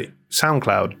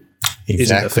SoundCloud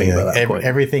isn't a thing at that point?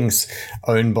 Everything's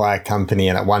owned by a company,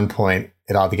 and at one point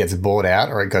it either gets bought out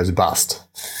or it goes bust.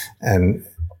 And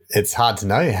it's hard to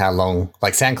know how long.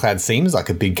 SoundCloud seems like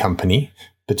a big company,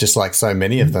 but just like so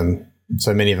many of them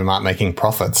aren't making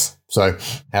profits. So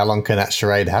how long can that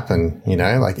charade happen?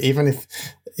 Even if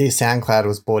SoundCloud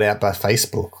was bought out by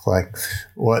Facebook,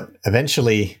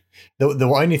 eventually the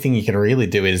only thing you can really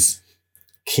do is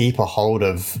keep a hold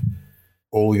of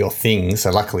all your things.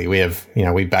 So luckily we have,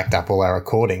 we backed up all our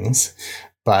recordings,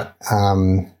 but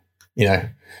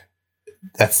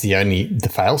that's the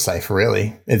fail safe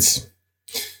really. It's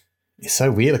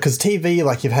so weird because TV,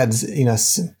 you've had,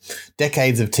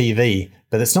 decades of TV,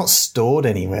 but it's not stored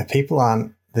anywhere. People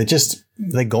aren't, they're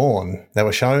gone. They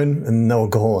were shown and they were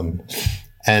gone.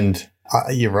 And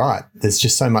you're right. There's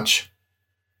just so much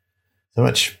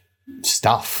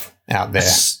stuff out there.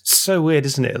 It's so weird,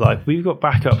 isn't it? We've got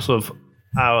backups of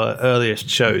our earliest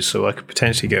shows, so I could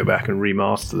potentially go back and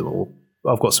remaster them all.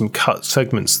 I've got some cut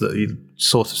segments that you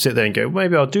sort of sit there and go,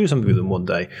 maybe I'll do something with them one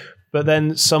day. But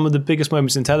then some of the biggest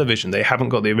moments in television, they haven't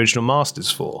got the original masters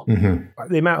for.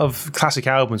 The amount of classic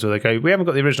albums where they go, we haven't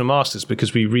got the original masters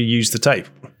because we reused the tape.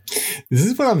 This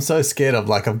is what I'm so scared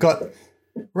of. I've got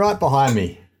right behind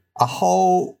me a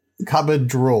whole cupboard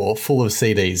drawer full of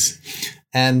CDs,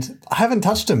 and I haven't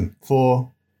touched them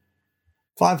for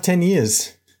 5-10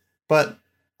 years. But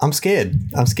I'm scared.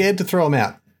 I'm scared to throw them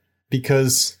out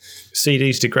because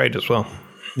CDs degrade as well.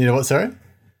 You know what, sorry?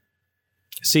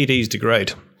 CDs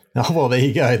degrade. Oh, well, there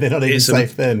you go. They're not even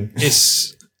safe then.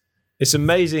 It's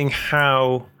amazing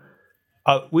how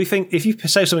we think if you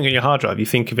save something on your hard drive, you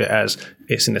think of it as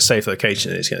it's in a safe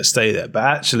location and it's going to stay there. But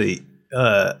actually,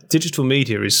 digital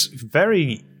media is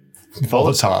very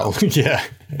volatile. Yeah.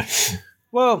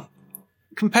 Well,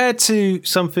 compared to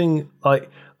something like,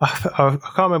 I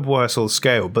can't remember where I saw the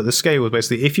scale, but the scale was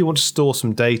basically if you want to store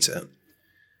some data,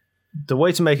 the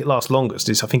way to make it last longest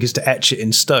is to etch it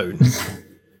in stone.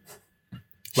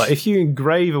 Like, if you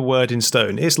engrave a word in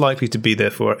stone, it's likely to be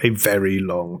there for a very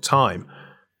long time,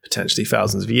 potentially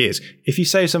thousands of years. If you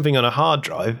save something on a hard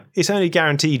drive, it's only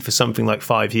guaranteed for something like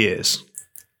 5 years.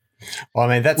 Well,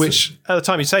 I mean, at the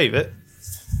time you save it.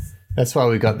 That's why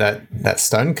we got that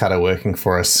Stonecutter working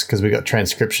for us, because we got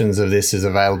transcriptions of this is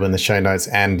available in the show notes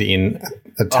and in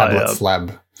a Tablets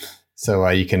lab. So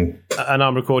you can... And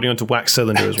I'm recording onto Wax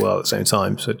Cylinder as well at the same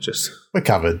time, so We're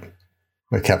covered.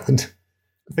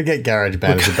 Forget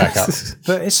GarageBand as a backup.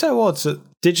 But it's so odd that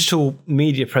digital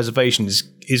media preservation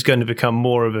is going to become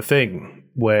more of a thing,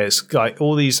 where it's like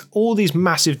all these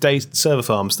massive data server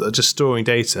farms that are just storing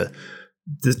data.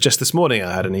 Just this morning,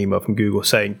 I had an email from Google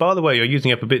saying, by the way, you're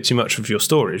using up a bit too much of your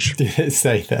storage. Did it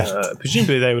say that?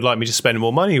 Presumably, they would like me to spend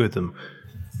more money with them.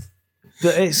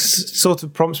 But it sort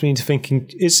of prompts me into thinking,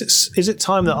 is it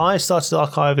time that I started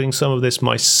archiving some of this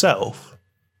myself?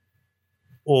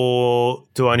 Or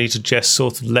do I need to just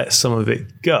sort of let some of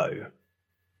it go?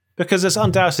 Because there's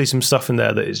undoubtedly some stuff in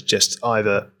there that is just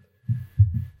either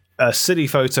a silly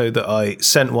photo that I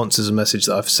sent once as a message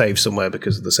that I've saved somewhere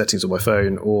because of the settings on my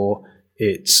phone, or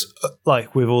it's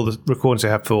like with all the recordings I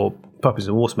have for Puppies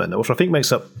and Watermen, which I think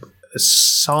makes up a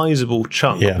sizable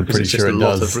chunk, because it's just a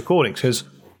lot of recordings. Because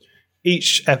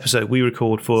each episode we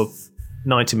record for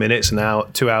 90 minutes, an hour,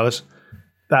 2 hours.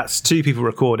 That's 2 people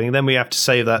recording. Then we have to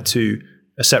save that to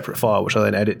a separate file, which I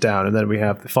then edit down, and then we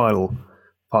have the final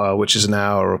file, which is an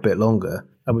hour or a bit longer.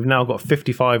 And we've now got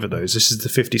 55 of those. This is the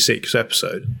 56th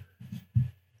episode.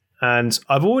 And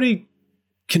I've already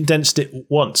condensed it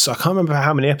once. I can't remember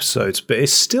how many episodes, but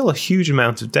it's still a huge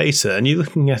amount of data. And you're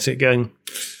looking at it going,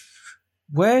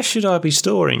 where should I be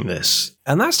storing this?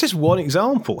 And that's just one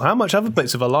example. How much other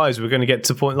bits of our lives we're going to get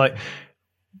to the point, like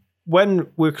when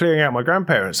we're clearing out my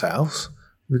grandparents' house,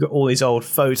 we've got all these old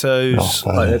photos.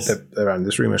 They're around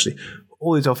this room, actually.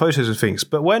 All these old photos of things.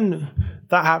 But when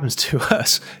that happens to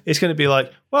us, it's going to be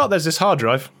like, well, there's this hard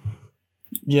drive.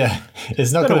 Yeah,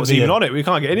 it's not going to be even on it. We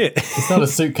can't get in it. It's not a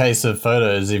suitcase of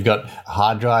photos. You've got a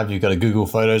hard drive. You've got a Google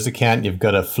Photos account. You've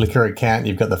got a Flickr account.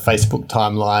 You've got the Facebook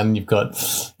timeline. You've got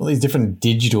all these different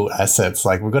digital assets.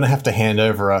 Like, we're going to have to hand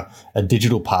over a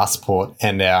digital passport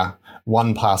and our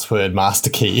 1Password master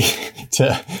key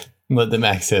to let them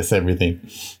access everything.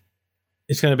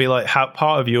 It's going to be like how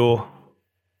part of your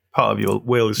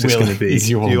will is just going to be,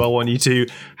 do I want you to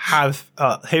have,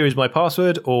 here is my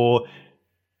password, or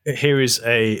here is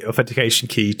a authentication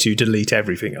key to delete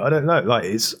everything? I don't know. Like,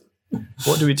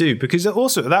 what do we do? Because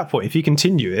also at that point, if you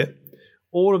continue it,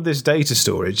 all of this data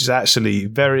storage is actually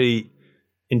very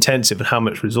intensive in how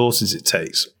much resources it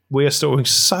takes. We are storing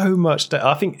so much data.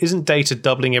 I think, isn't data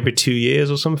doubling every 2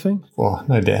 years or something? Well,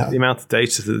 no doubt. The amount of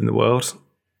data in the world.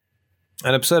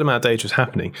 An absurd amount of data is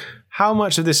happening. How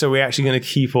much of this are we actually going to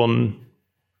keep on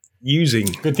using?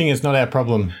 Good thing it's not our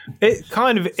problem. It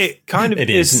kind of it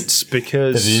isn't,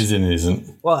 because it is and it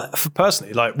isn't. Well, for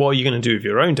personally, like, what are you going to do with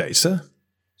your own data?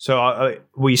 So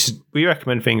we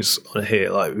recommend things on here,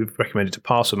 like we've recommended to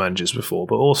password managers before,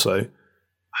 but also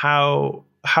how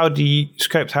do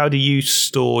you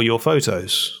store your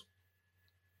photos?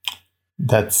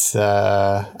 That's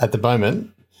at the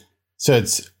moment. So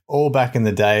it's all back in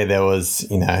the day. There was,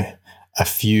 a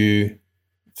few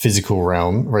physical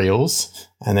reels,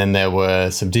 and then there were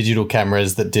some digital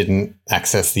cameras that didn't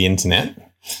access the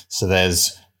internet. So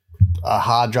there's a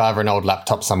hard drive or an old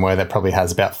laptop somewhere that probably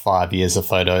has about 5 years of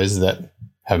photos that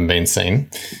haven't been seen.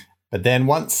 But then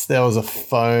once there was a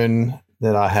phone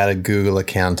that I had a Google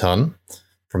account on,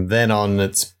 from then on,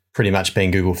 it's pretty much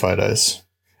been Google Photos.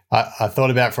 I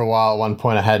thought about it for a while. At one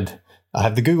point, I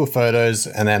have the Google Photos,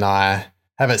 and then I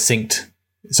have it synced.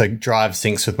 So Drive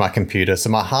syncs with my computer. So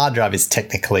my hard drive is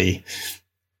technically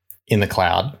in the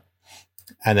cloud,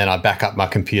 and then I back up my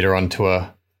computer onto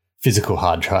a physical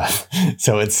hard drive.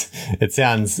 So it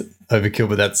sounds overkill,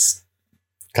 but that's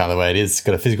kind of the way it is. It's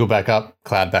got a physical backup,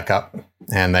 cloud backup,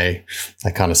 and they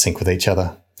kind of sync with each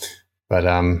other. But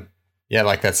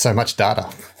like, that's so much data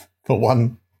for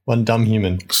one dumb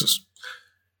human.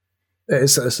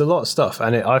 It's a lot of stuff,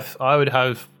 and I would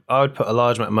put a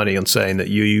large amount of money on saying that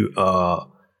you are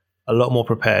a lot more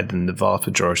prepared than the vast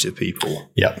majority of people.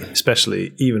 Yep.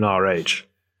 Especially even our age.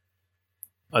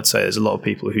 I'd say there's a lot of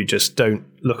people who just don't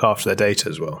look after their data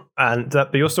as well,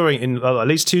 but you're storing in at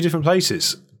least 2 different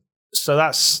places. So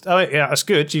that's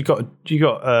good. You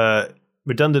got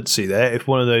redundancy there. If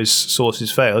one of those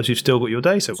sources fails, you've still got your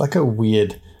data. It's like a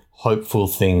weird, hopeful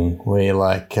thing where you're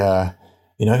like,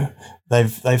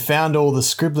 they've found all the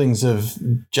scribblings of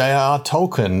J.R.R.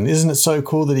 Tolkien. Isn't it so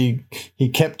cool that he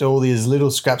kept all these little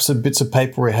scraps of bits of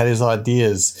paper where he had his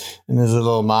ideas? And there's a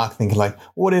little Mark thinking like,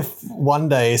 what if one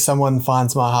day someone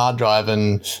finds my hard drive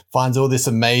and finds all this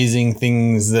amazing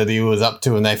things that he was up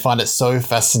to and they find it so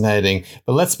fascinating?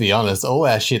 But let's be honest, all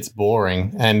our shit's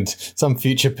boring and some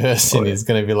future person is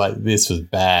going to be like, this was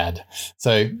bad.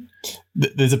 So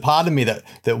there's a part of me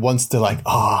that wants to like,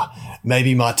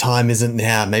 maybe my time isn't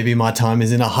now. Maybe my time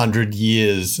is in 100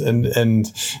 years and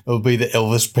it'll be the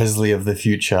Elvis Presley of the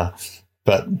future.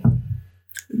 But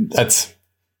that's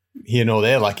here nor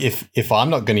there. Like if I'm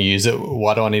not going to use it,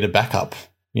 why do I need a backup?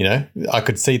 You know, I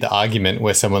could see the argument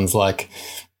where someone's like,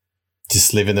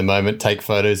 just live in the moment, take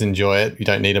photos, enjoy it. You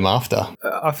don't need them after.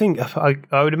 I think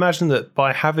I would imagine that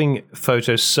by having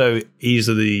photos so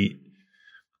easily,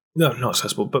 no, not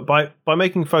accessible, but by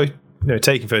making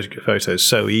taking photos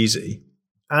so easy,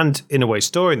 and in a way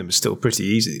storing them is still pretty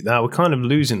easy. Now we're kind of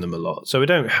losing them a lot. So we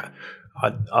don't.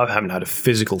 I haven't had a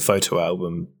physical photo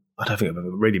album. I don't think I've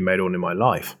ever really made one in my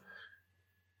life.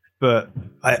 But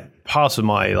part of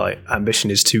my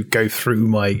ambition is to go through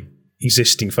my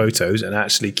existing photos and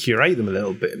actually curate them a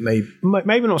little bit.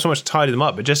 Maybe not so much tidy them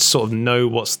up, but just sort of know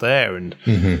what's there and.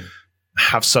 Mm-hmm.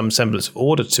 Have some semblance of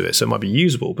order to it, so it might be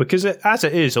usable. Because as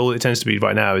it is, all it tends to be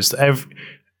right now is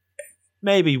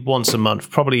maybe once a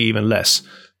month, probably even less.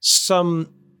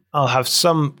 I'll have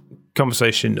some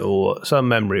conversation or some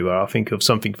memory where I'll think of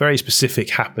something very specific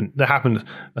that happened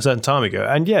a certain time ago.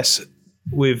 And yes,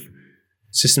 with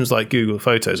systems like Google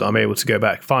Photos, I'm able to go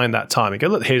back, find that time and go,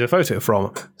 look, here's a photo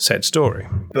from said story.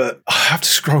 But I have to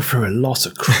scroll through a lot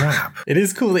of crap. It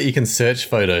is cool that you can search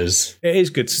photos. It is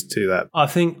good to do that. I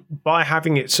think by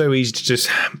having it so easy to just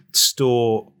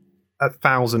store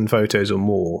 1,000 photos or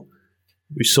more,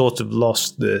 we sort of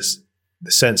lost the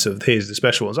sense of here's the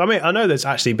special ones. I mean, I know there's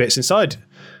actually bits inside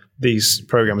these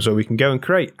programs where we can go and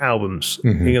create albums,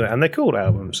 and they're called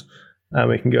albums. And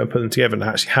we can go and put them together and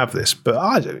actually have this. But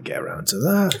I don't get around to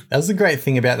that. That's the great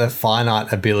thing about the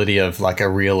finite ability of like a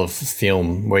reel of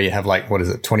film where you have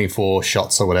 24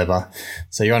 shots or whatever.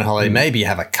 So you're on holiday, maybe you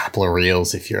have a couple of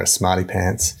reels if you're a smarty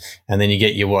pants. And then you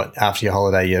get after your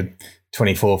holiday, your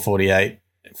 24, 48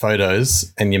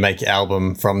 photos and you make your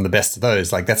album from the best of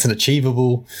those. Like that's an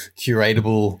achievable,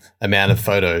 curatable amount of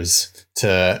photos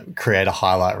to create a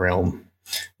highlight reel.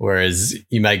 Whereas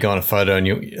you may go on a photo and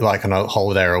you like on a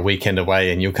holiday or a weekend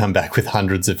away and you'll come back with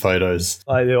hundreds of photos.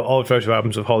 Like the old photo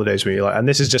albums of holidays where you're like, and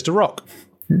this is just a rock.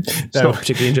 It's not a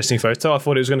particularly interesting photo. I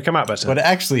thought it was going to come out better. What it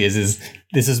actually is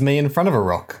this is me in front of a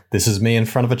rock. This is me in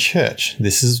front of a church.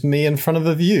 This is me in front of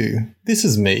a view. This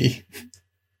is me.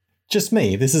 Just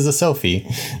me. This is a selfie.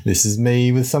 This is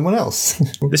me with someone else.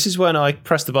 This is when I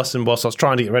pressed the button whilst I was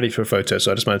trying to get ready for a photo,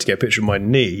 so I just managed to get a picture of my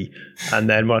knee, and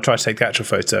then when I tried to take the actual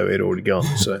photo, it had already gone.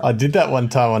 So I did that one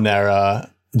time on our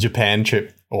Japan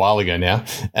trip a while ago now,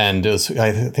 and I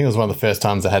think it was one of the first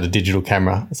times I had a digital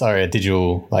camera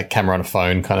on a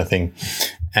phone kind of thing.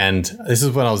 And this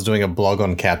is when I was doing a blog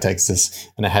on Cow Texas,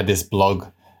 and I had this blog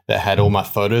that had all my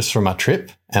photos from my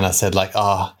trip, and I said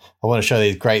I want to show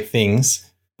these great things.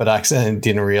 But I accidentally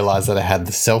didn't realize that I had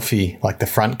the selfie, like the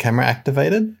front camera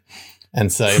activated.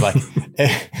 And so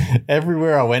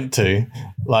everywhere I went to,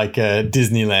 like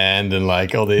Disneyland and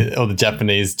like all the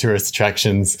Japanese tourist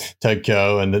attractions,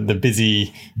 Tokyo and the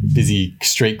busy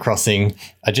street crossing,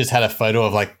 I just had a photo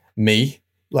of like me,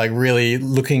 like really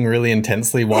looking really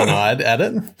intensely one-eyed at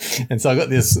it. And so I got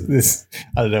this,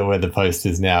 I don't know where the post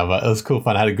is now, but it was cool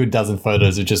fun. I had a good dozen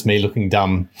photos of just me looking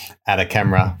dumb at a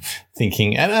camera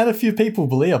thinking, and I had a few people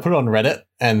believe, I put it on Reddit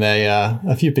and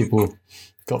a few people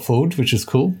got fooled, which is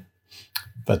cool.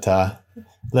 But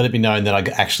let it be known that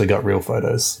I actually got real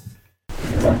photos.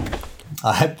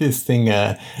 I had this thing,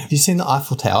 have you seen the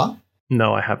Eiffel Tower?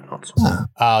 No, I have not.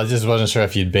 I just wasn't sure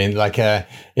if you'd been.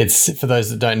 It's for those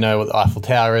that don't know what the Eiffel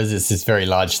Tower is. It's this very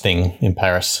large thing in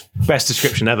Paris. Best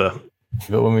description ever.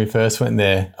 But when we first went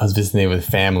there, I was visiting there with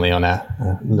family on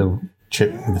a little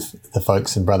trip with the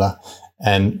folks and brother,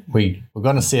 and we were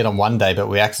going to see it on one day, but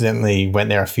we accidentally went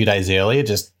there a few days earlier,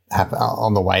 just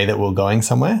on the way that we were going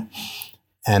somewhere.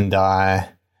 And I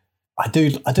do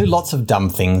lots of dumb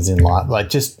things in life,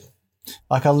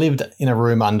 like I lived in a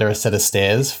room under a set of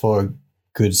stairs for a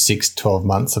good 6-12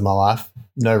 months of my life.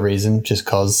 No reason, just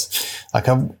cause. I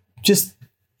just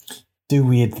do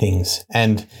weird things.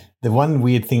 And the one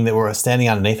weird thing that we're standing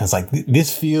underneath, I was like,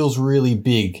 this feels really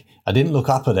big. I didn't look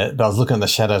up at it, but I was looking at the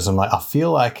shadows. I'm like, I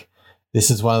feel like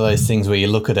this is one of those things where you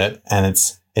look at it and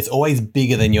it's always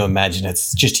bigger than you imagine.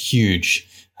 It's just huge.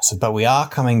 I said, but we are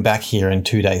coming back here in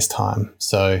 2 days' time.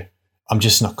 So I'm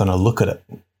just not going to look at it.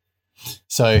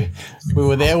 So we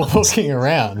were there walking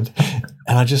around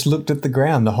and I just looked at the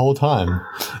ground the whole time.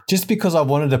 Just because I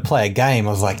wanted to play a game,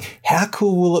 I was like, how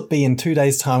cool will it be in 2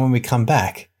 days' time when we come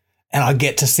back? And I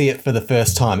get to see it for the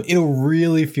first time. It'll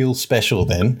really feel special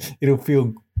then. It'll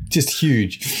feel just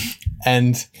huge.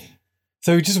 And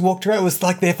so we just walked around. It was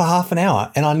like there for half an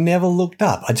hour and I never looked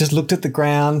up. I just looked at the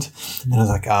ground and I was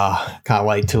like, can't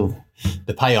wait till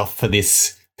the payoff for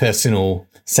this personal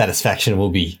satisfaction will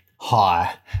be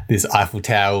high. This Eiffel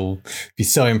Tower will be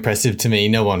so impressive to me.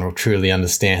 No one will truly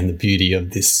understand the beauty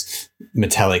of this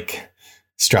metallic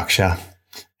structure.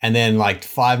 And then like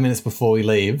 5 minutes before we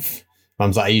leave,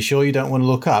 Mum's like, are you sure you don't want to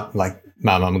look up? Like,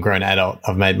 Mum, I'm a grown adult.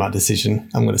 I've made my decision.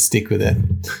 I'm going to stick with it.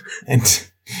 And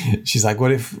she's like,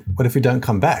 what if we don't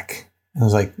come back? And I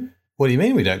was like, what do you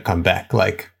mean we don't come back?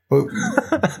 Like, well,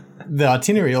 the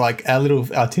itinerary, like our little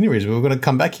itineraries, we were going to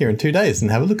come back here in 2 days and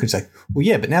have a look. And she's like, well,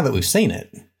 yeah, but now that we've seen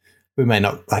it, we may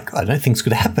not, like, I don't think it's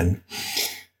going to happen.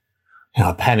 And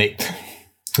I panicked.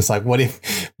 It's like, what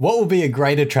will be a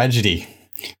greater tragedy?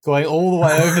 Going all the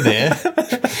way over there,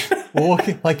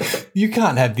 walking, like, you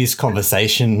can't have this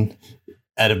conversation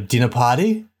at a dinner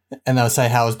party and they'll say,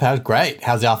 how was Paris? Great.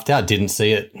 How's the Eiffel Tower? Didn't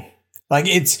see it. Like,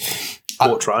 it's...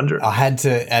 I had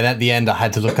to, and at the end I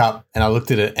had to look up and I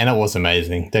looked at it and it was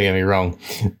amazing. Don't get me wrong.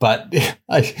 But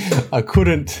I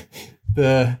couldn't,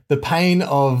 the pain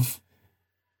of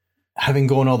having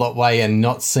gone all that way and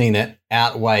not seen it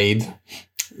outweighed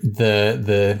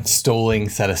the stalling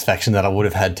satisfaction that I would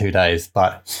have had 2 days.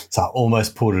 But so I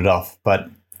almost pulled it off, but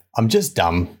I'm just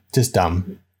dumb.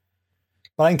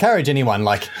 But I encourage anyone,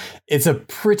 like, it's a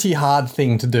pretty hard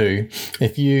thing to do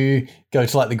if you go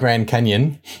to like the Grand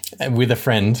Canyon with a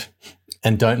friend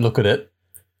and don't look at it.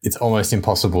 It's almost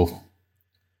impossible,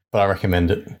 but I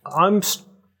recommend it. I'm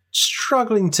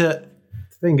struggling to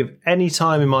think of any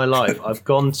time in my life I've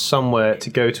gone somewhere to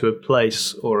go to a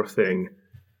place or a thing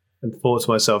and thought to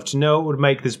myself, do you know what would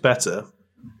make this better?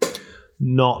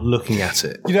 Not looking at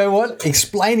it. You know what?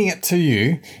 Explaining it to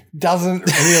you doesn't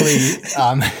really,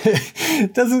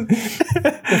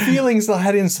 the feelings I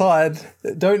had inside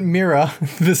don't mirror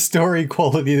the story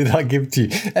quality that I give to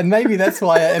you. And maybe that's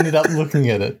why I ended up looking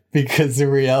at it, because the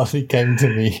reality came to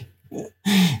me.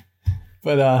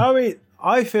 But I mean,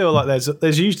 I feel like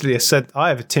there's usually I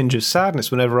have a tinge of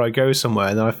sadness whenever I go somewhere,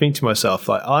 and then I think to myself,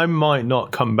 like, I might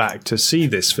not come back to see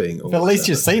this thing. But at least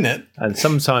you've seen it. And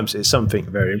sometimes it's something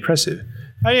very impressive.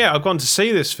 And yeah, I've gone to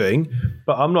see this thing,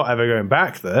 but I'm not ever going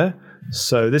back there.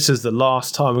 So this is the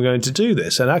last time I'm going to do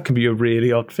this, and that can be a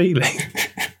really odd feeling.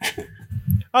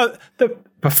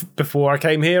 Before I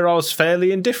came here, I was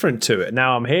fairly indifferent to it.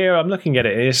 Now I'm here, I'm looking at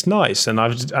it, and it's nice, and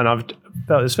I've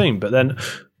felt this thing. But then,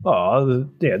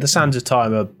 the sands of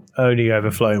time are only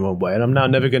overflowing one way, and I'm now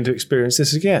never going to experience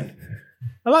this again.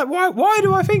 I'm like, why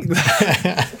do I think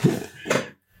that?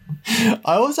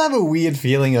 I also have a weird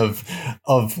feeling of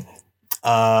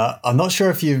I'm not sure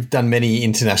if you've done many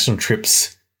international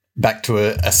trips back to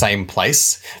a same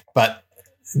place, but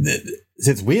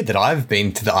it's weird that I've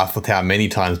been to the Eiffel Tower many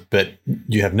times, but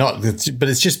you have not. But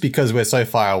it's just because we're so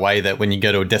far away that when you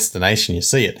go to a destination, you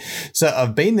see it. So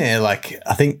I've been there, like,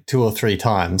 I think 2 or 3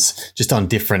 times, just on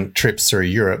different trips through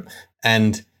Europe.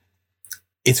 And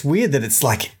it's weird that it's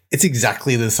like, it's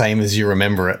exactly the same as you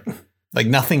remember it. Like,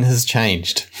 nothing has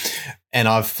changed. And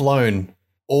I've flown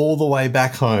all the way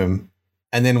back home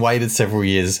and then waited several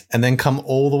years and then come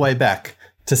all the way back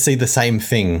to see the same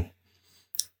thing.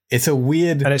 It's a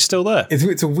weird... And it's still there.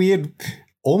 It's a weird,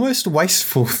 almost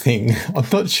wasteful thing. I'm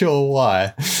not sure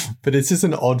why, but it's just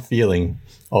an odd feeling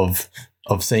of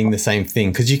seeing the same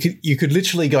thing, because you could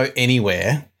literally go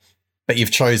anywhere, but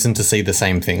you've chosen to see the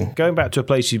same thing. Going back to a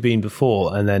place you've been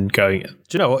before and then going, do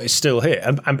you know what, it's still here.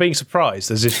 And being surprised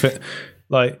as if...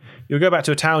 Like, you'll go back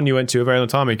to a town you went to a very long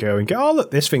time ago and go, oh,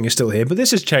 look, this thing is still here, but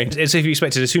this has changed. It's if you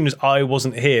expected as soon as I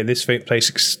wasn't here, this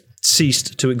place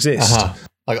ceased to exist. Uh-huh.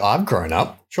 Like, I've grown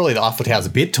up. Surely the Eiffel Tower's a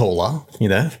bit taller, you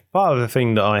know? Part of the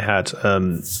thing that I had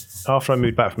after I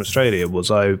moved back from Australia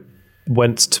was I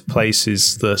went to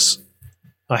places that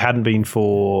I hadn't been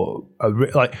for.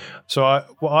 I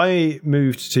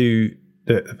moved to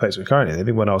the place we're currently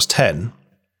living when I was 10.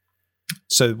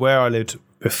 So where I lived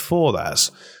before that,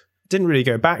 didn't really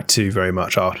go back to very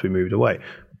much after we moved away.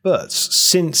 But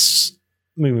since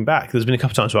moving back, there's been a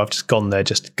couple of times where I've just gone there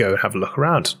just to go and have a look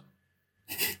around.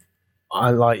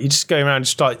 You just go around,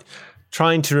 just like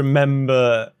trying to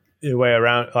remember your way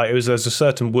around. Like, there's a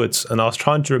certain woods, and I was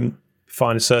trying to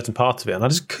find a certain part of it, and I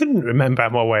just couldn't remember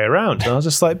my way around. And I was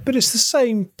just like, but it's the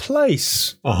same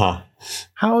place. Uh-huh.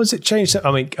 How has it changed?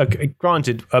 I mean,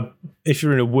 granted, if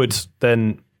you're in a wood,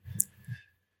 then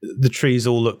the trees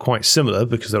all look quite similar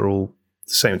because they're all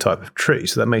the same type of tree,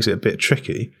 so that makes it a bit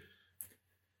tricky.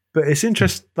 But it's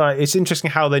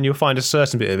interesting how then you'll find a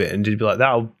certain bit of it and you'd be like,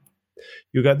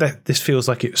 you'll go, this feels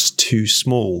like it's too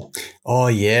small. Oh,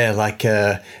 yeah. Like,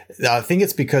 I think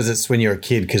it's because it's when you're a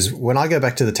kid. Because when I go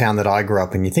back to the town that I grew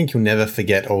up in, you think you'll never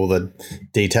forget all the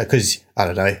detail. Because, I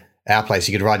don't know, our place,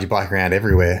 you could ride your bike around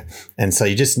everywhere. And so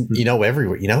you know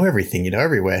everywhere. You know everything. You know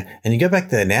everywhere. And you go back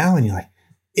there now and you're like,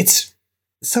 it's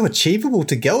so achievable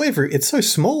to go it's so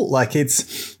small. Like,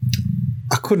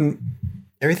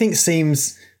 everything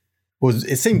seems... Well,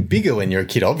 it seemed bigger when you're a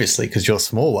kid, obviously, because you're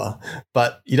smaller,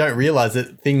 but you don't realize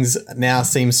that things now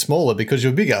seem smaller because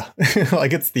you're bigger.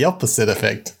 Like, it's the opposite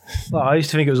effect. Well, I used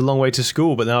to think it was a long way to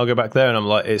school, but now I'll go back there and I'm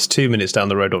like, it's 2 minutes down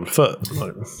the road on foot.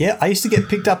 Yeah, I used to get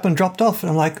picked up and dropped off, and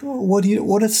I'm like, what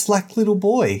a slack little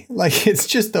boy. Like, it's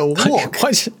just a walk.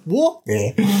 Walk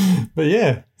there. But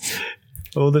yeah.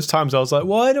 All those times I was like,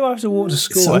 why do I have to walk to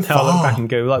school? So and now I look back and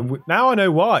go, like, now I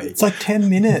know why. It's like 10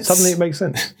 minutes. Suddenly it makes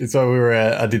sense. So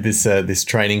I did this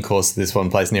training course at this one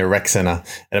place near a rec center,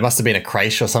 and it must have been a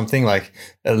creche or something, like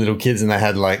little kids, and they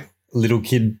had like little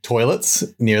kid toilets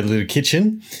near the little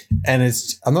kitchen. And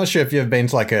I'm not sure if you've ever been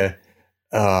to like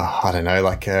I don't know,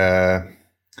 like trying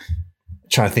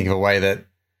to think of a way that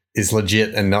is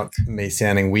legit and not me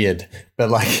sounding weird, but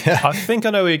like I think I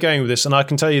know where you're going with this, and I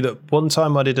can tell you that one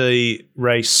time I did a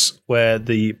race where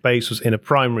the base was in a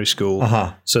primary school,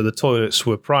 so the toilets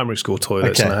were primary school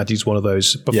toilets, and I had to use one of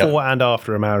those before and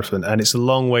after a marathon, and it's a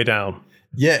long way down.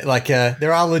 Yeah, like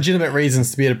there are legitimate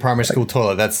reasons to be at a primary school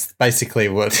toilet. That's basically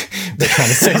what they're trying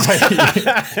to say.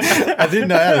 I didn't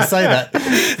know how to say that,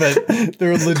 but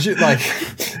there are legit, like,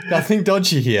 nothing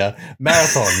dodgy here.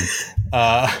 Marathon,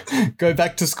 go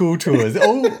back to school tours,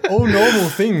 all normal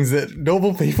things that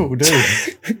normal people do.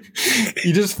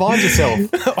 You just find yourself.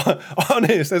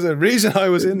 Honest, there's a reason I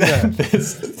was in there.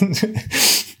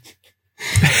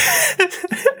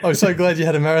 I'm so glad you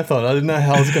had a marathon. I didn't know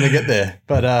how I was going to get there.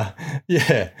 But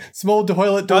yeah, small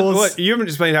toilet doors. You haven't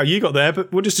explained how you got there,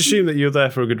 but we'll just assume that you're there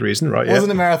for a good reason, right? It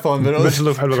wasn't a marathon, but it was...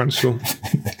 to school.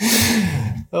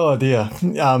 Oh, dear.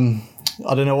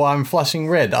 I don't know why I'm flushing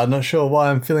red. I'm not sure why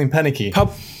I'm feeling panicky.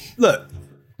 Look,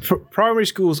 primary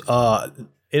schools are...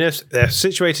 they're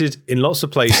situated in lots of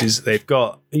places. They've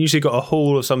usually got a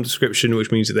hall of some description,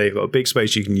 which means that they've got a big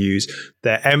space you can use.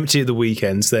 They're empty at the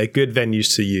weekends. They're good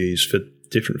venues to use for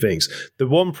different things. The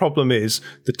one problem is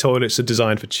the toilets are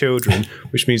designed for children,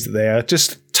 which means that they are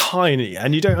just tiny,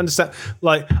 and you don't understand.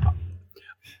 Like,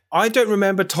 I don't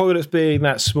remember toilets being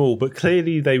that small, but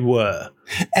clearly they were.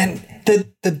 And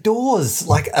the doors,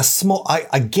 like, are small.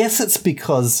 I guess it's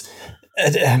because...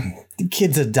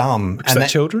 kids are dumb, and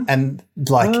children, and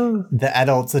like the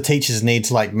adults, the teachers need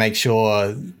to like make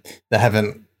sure they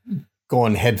haven't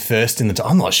gone head first in the.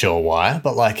 I'm not sure why,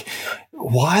 but like,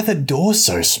 why are the doors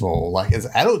so small? Like, as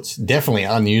adults, definitely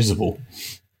unusable.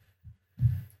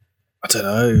 I don't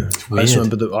know. I just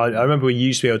remember I remember we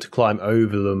used to be able to climb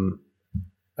over them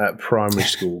at primary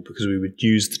school because we would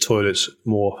use the toilets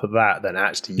more for that than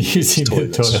actually using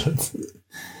the toilets.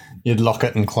 You'd lock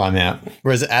it and climb out.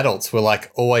 Whereas adults were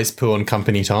like always poo on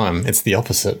company time. It's the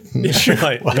opposite.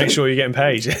 Right. Make sure you're getting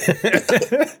paid.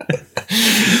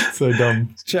 So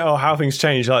dumb. How things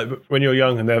change. Like when you're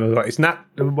young and they're like, it's nap.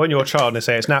 When you're a child and they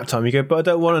say it's nap time, you go, but I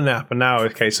don't want a nap. And now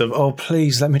it's a case of, oh,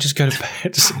 please, let me just go to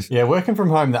bed. Yeah, working from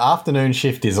home, the afternoon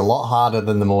shift is a lot harder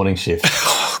than the morning shift.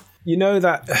 You know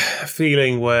that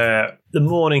feeling where the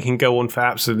morning can go on for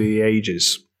absolutely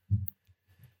ages.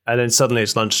 And then suddenly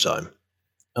it's lunchtime.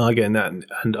 I get that, and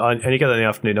you get that in the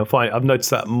afternoon. I've noticed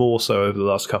that more so over the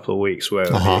last couple of weeks, where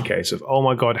it'll be a case of, oh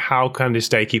my god, how can this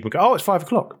day keep on going? Oh, it's 5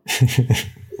 o'clock.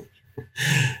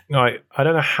 Like, I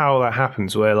don't know how that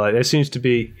happens. Where like there seems to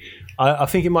be, I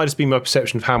think it might just be my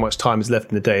perception of how much time is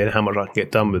left in the day and how much I can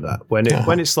get done with that. When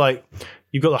it's like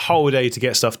you've got the whole day to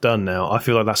get stuff done now, I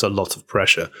feel like that's a lot of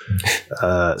pressure.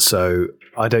 So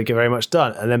I don't get very much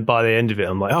done, and then by the end of it,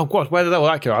 I'm like, oh god, where did all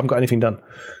that go? I haven't got anything done.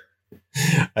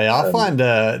 Hey, I find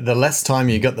the less time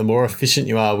you got, the more efficient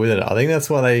you are with it. I think that's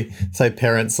why they say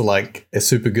parents are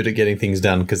super good at getting things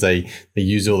done, because they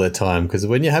use all their time. Because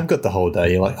when you have got the whole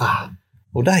day, you're like,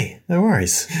 all day, no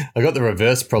worries. I got the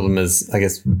reverse problem as, I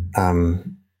guess,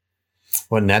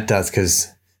 what Nat does, because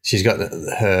she's got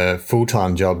her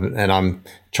full-time job and I'm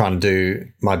trying to do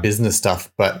my business stuff.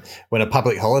 But when a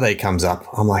public holiday comes up,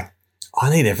 I'm like, I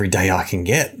need every day I can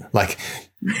get. Like,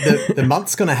 the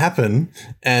month's going to happen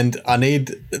and I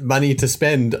need money to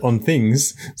spend on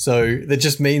things. So that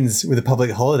just means with a public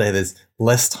holiday, there's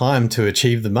less time to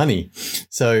achieve the money.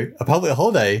 So a public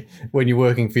holiday when you're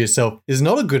working for yourself is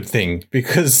not a good thing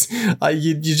because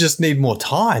you just need more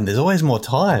time. There's always more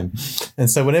time. And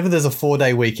so whenever there's a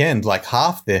 4-day weekend, like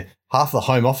half the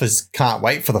home office can't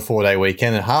wait for the 4-day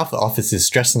weekend and half the office is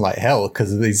stressing like hell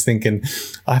because he's thinking,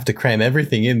 I have to cram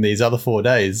everything in these other 4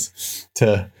 days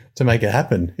to make it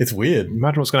happen. It's weird.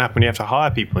 Imagine what's going to happen when you have to hire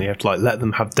people and you have to like let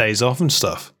them have days off and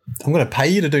stuff. I'm going to pay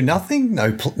you to do nothing?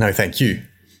 No, thank you.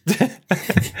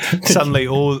 Suddenly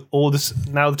all this,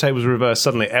 now the table's reversed,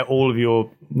 suddenly all of your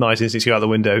nice instincts go out the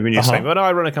window when you're saying, when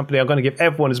I run a company, I'm going to give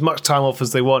everyone as much time off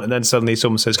as they want, and then suddenly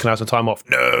someone says, can I have some time off?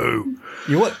 No.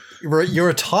 Your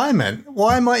retirement?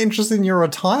 Why am I interested in your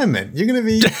retirement? You're going to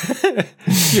be...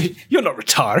 You're not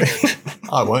retiring.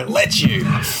 I won't let you.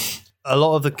 A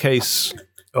lot of the case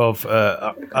of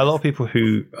a lot of people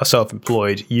who are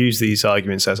self-employed use these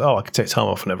arguments as, I can take time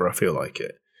off whenever I feel like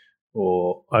it,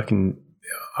 or I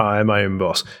am my own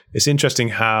boss. It's interesting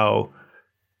how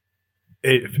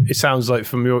it sounds like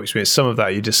from your experience, some of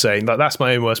that you're just saying like that's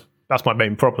my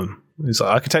main problem. It's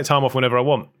like I can take time off whenever I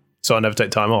want, so I never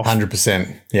take time off.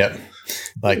 100%. Yep.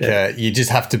 You just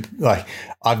have to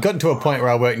I've gotten to a point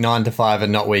where I work 9 to 5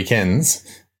 and not weekends,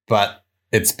 but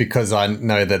it's because I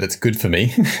know that it's good for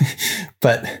me.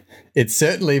 But it's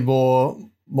certainly more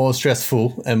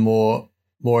stressful and more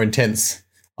intense,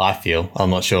 I feel. I'm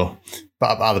not sure.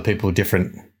 But other people,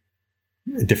 different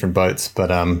boats. But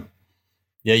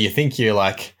you think you're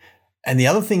like, and the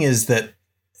other thing is that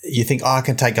you think, I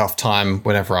can take off time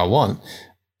whenever I want.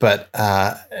 But who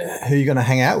are you going to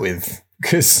hang out with?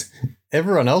 Because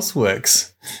everyone else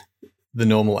works the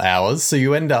normal hours. So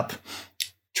you end up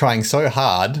trying so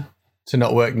hard to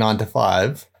not work 9 to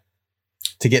 5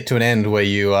 to get to an end where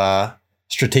you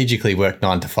strategically work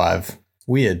 9 to 5.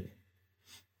 Weird.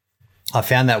 I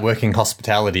found that working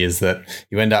hospitality is that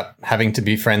you end up having to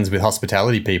be friends with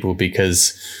hospitality people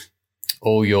because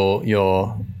all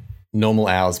your normal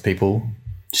hours people,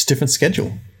 just different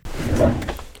schedule.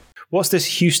 What's this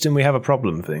Houston we have a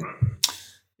problem thing?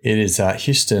 It is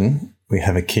Houston, we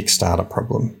have a Kickstarter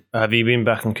problem. Have you been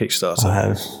back on Kickstarter? I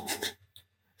have.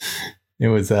 It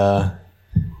was,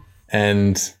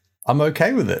 and I'm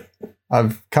okay with it.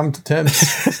 I've come to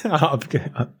terms. I've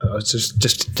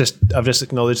just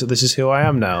acknowledged that this is who I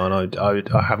am now, and I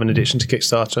have an addiction to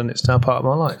Kickstarter, and it's now part of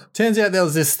my life. Turns out there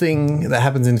was this thing that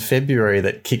happens in February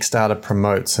that Kickstarter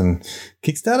promotes, and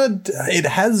Kickstarter, it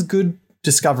has good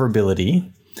discoverability,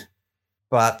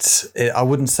 but I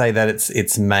wouldn't say that it's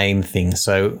its main thing.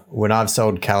 So when I've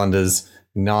sold calendars,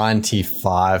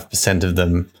 95% of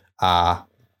them are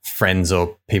friends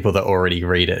or people that already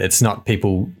read it. It's not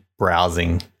people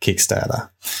browsing Kickstarter.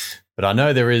 But I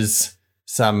know there is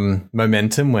some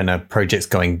momentum when a project's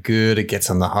going good, it gets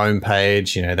on the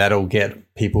homepage, that'll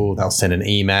get people, they'll send an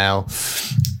email.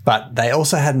 But they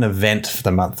also had an event for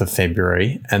the month of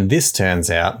February, and this turns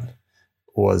out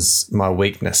was my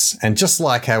weakness. And just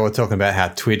like how we're talking about how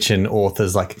Twitch and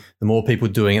authors, like the more people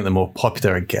doing it, the more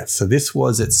popular it gets. So this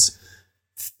was its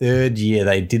 3rd year.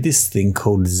 They did this thing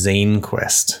called Zine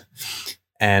Quest.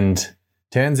 And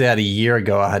turns out a year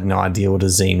ago, I had no idea what a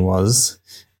zine was.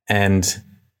 And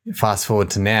fast forward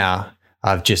to now,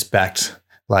 I've just backed,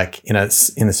 like in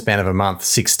the span of a month,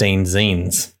 16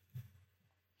 zines.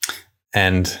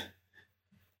 And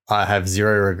I have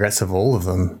zero regrets of all of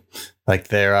them. Like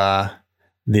there are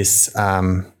there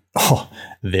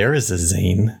is a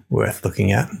zine worth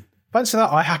looking at. Fancy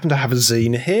that. I happen to have a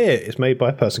zine here. It's made by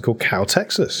a person called Cal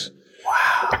Texas.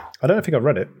 Wow. I don't think I've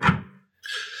read it.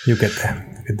 You'll get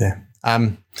there. Good there.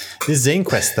 This Zine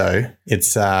Quest, though,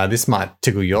 it's this might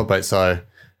tickle your boat, so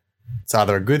it's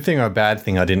either a good thing or a bad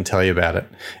thing. I didn't tell you about it.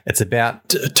 It's about...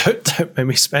 Don't make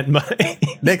me spend money.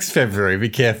 Next February, be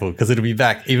careful, because it'll be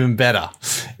back even better.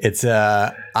 It's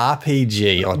a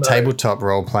RPG or tabletop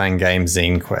role-playing game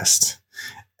Zine Quest.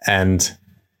 And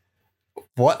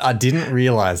what I didn't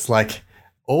realize, like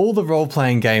all the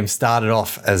role-playing games started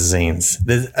off as zines.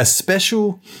 There's a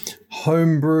special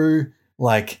homebrew,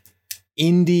 like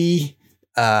indie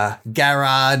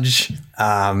garage.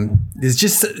 There's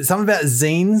just something about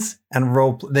zines and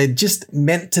they're just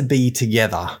meant to be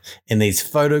together in these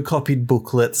photocopied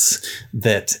booklets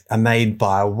that are made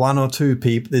by 1 or 2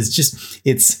 people. There's just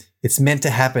it's meant to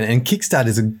happen, and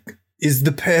Kickstarter is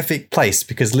the perfect place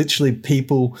because literally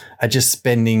people are just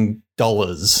spending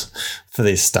dollars for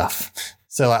this stuff.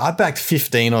 So like, I backed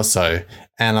 15 or so,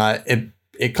 and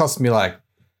it cost me like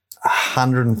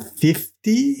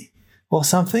 $150 or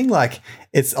something. Like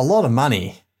it's a lot of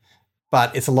money,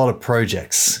 but it's a lot of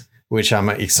projects. which I'm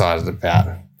excited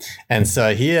about. And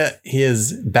so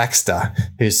here's Baxter,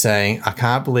 who's saying, I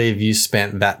can't believe you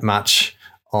spent that much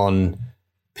on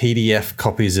PDF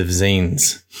copies of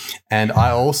zines. And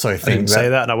I also think I didn't say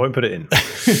that, and I won't put it in.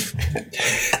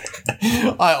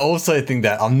 I also think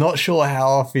that. I'm not sure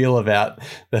how I feel about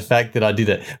the fact that I did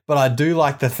it, but I do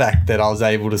like the fact that I was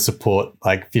able to support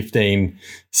like 15,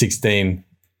 16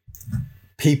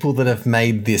 people that have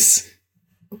made this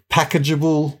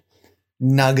packageable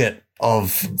nugget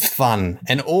of fun,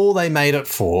 and all they made it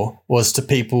for was to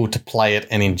people to play it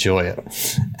and enjoy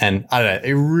it. And I don't know,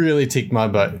 it really tickled my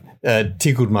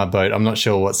boat. I'm not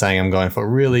sure what saying I'm going for.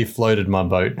 It really floated my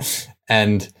boat.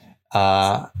 And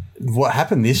what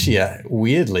happened this year,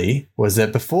 weirdly, was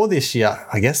that before this year,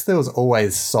 I guess there was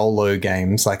always solo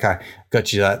games. Like I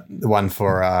got you that one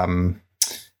for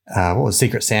what was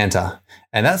Secret Santa,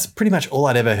 and that's pretty much all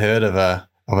I'd ever heard of a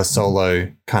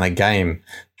solo kind of game.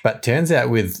 But turns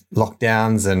out with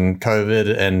lockdowns and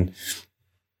COVID, and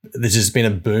there's just been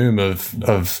a boom of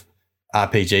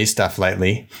RPG stuff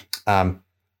lately.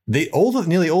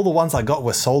 Nearly all the ones I got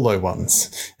were solo ones.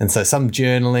 And so some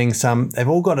journaling, they've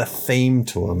all got a theme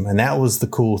to them. And that was the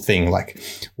cool thing. Like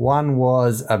one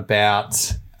was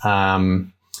about,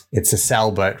 it's a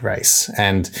sailboat race,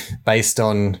 and based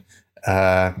on,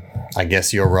 I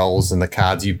guess your roles and the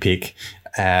cards you pick,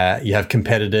 you have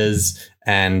competitors,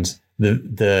 and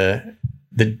the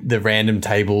random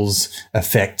tables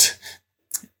affect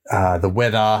the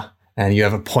weather, and you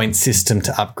have a point system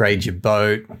to upgrade your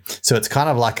boat. So it's kind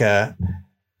of like they're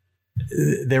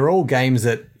all games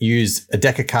that use a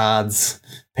deck of cards,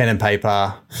 pen and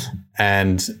paper,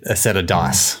 and a set of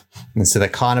dice. And so they're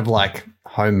kind of like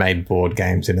homemade board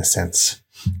games in a sense.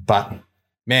 But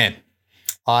man,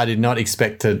 I did not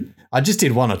expect I just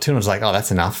did one or two and I was like, oh,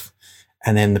 that's enough.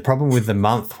 And then the problem with the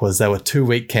month was they were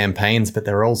 2-week campaigns, but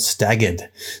they're all staggered.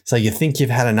 So you think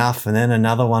you've had enough, and then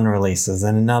another one releases,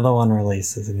 and another one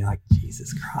releases, and you're like,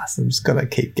 Jesus Christ, I'm just going to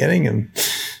keep getting them.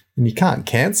 And you can't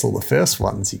cancel the first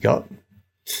ones you got.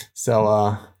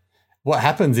 So what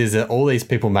happens is that all these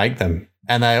people make them,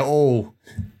 and they all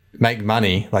make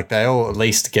money. Like they all at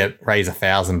least raise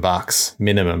 $1,000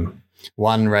 minimum.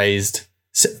 One raised,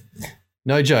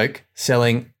 no joke,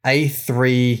 selling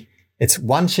A3. It's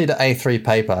one sheet of A3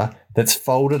 paper that's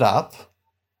folded up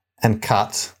and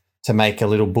cut to make a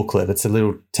little booklet. It's a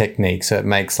little technique. So it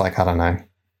makes like, I don't know,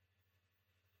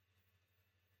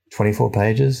 24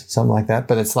 pages, something like that.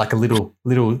 But it's like a little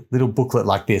booklet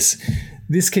like this.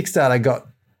 This Kickstarter got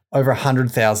over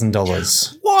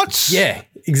 $100,000. What? Yeah,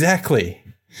 exactly.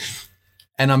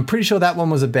 And I'm pretty sure that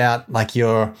one was about like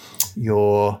it's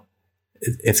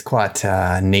quite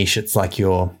niche. It's like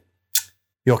your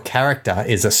character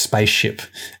is a spaceship,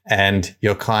 and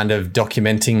you're kind of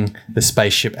documenting the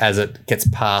spaceship as it gets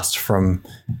passed from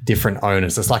different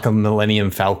owners. It's like a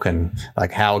Millennium Falcon,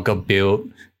 like how it got built.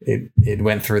 It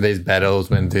went through these battles,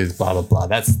 went through blah, blah, blah.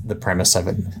 That's the premise of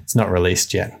it. It's not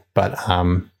released yet, but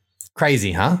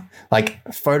crazy, huh? Like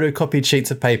photocopied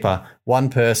sheets of paper, one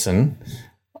person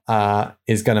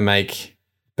is going to make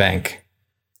bank.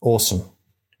 Awesome.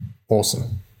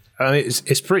 I mean,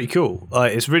 it's pretty cool.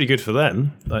 Like, it's really good for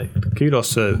them. Like,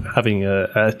 kudos to having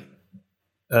a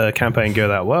campaign go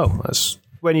that well. That's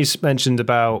when you mentioned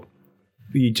about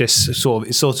you just it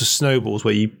sort of snowballs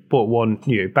where you put one,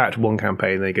 back to one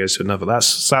campaign, and then it goes to another.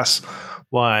 That's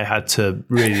why I had to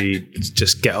really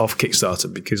just get off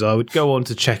Kickstarter, because I would go on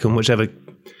to check on whichever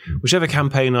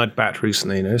campaign I'd backed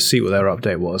recently, see what their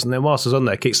update was. And then whilst I was on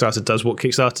there, Kickstarter does what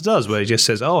Kickstarter does, where it just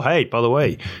says, oh, hey, by the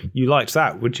way, you liked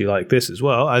that. Would you like this as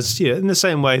well? As in the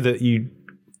same way that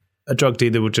a drug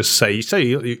dealer would just say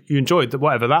you enjoyed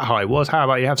whatever that high was. How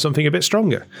about you have something a bit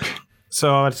stronger?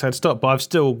 So I just had to stop.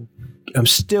 But I'm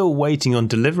still waiting on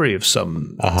delivery of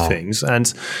some things.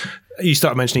 And you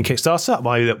start mentioning Kickstarter,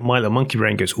 my little monkey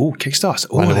brain goes, oh, Kickstarter.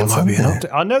 Oh, there might be an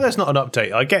update. I know there's not an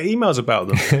update. I get emails about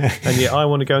them. And yet I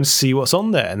want to go and see what's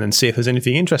on there, and then see if there's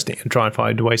anything interesting, and try and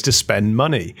find ways to spend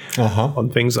money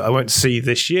on things that I won't see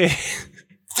this year.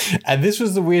 And this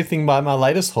was the weird thing by my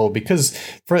latest haul, because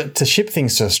to ship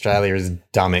things to Australia is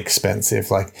dumb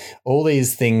expensive. Like all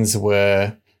these things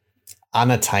were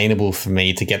unattainable for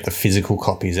me to get the physical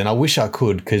copies. And I wish I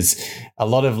could, because a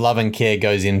lot of love and care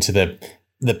goes into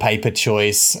the paper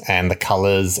choice and the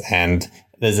colors, and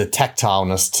there's a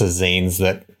tactileness to zines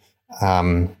that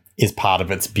is part of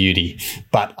its beauty.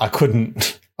 But I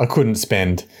couldn't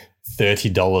spend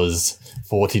 $30,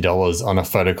 $40 on a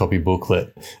photocopy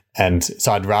booklet. And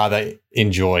so I'd rather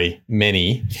enjoy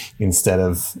many instead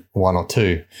of one or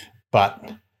two.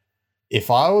 But if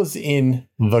I was in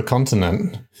the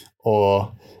continent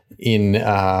or in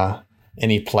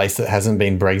any place that hasn't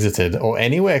been Brexited or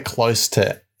anywhere close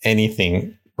to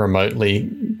anything remotely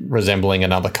resembling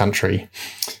another country,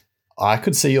 I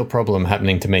could see your problem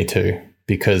happening to me too,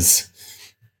 because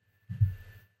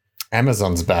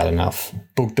Amazon's bad enough.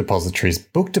 Book depository,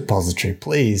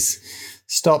 please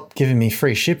stop giving me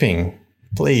free shipping.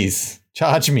 Please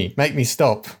charge me, make me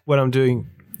stop.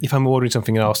 If I'm ordering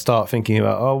something, I'll start thinking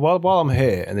about, while I'm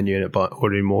here, and then you end up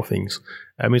ordering more things.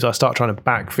 It means I start trying to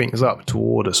back things up to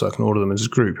order so I can order them as a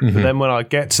group. Mm-hmm. But then when I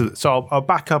get to, I'll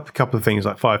back up a couple of things,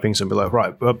 like 5 things, and be like,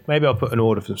 right, well, maybe I'll put an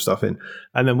order for some stuff in.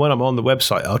 And then when I'm on the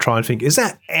website, I'll try and think, is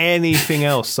there anything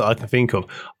else that I can think of?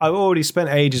 I've already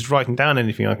spent ages writing down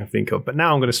anything I can think of, but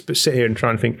now I'm going to sit here and try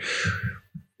and think,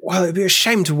 well, it'd be a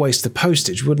shame to waste the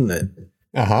postage, wouldn't it?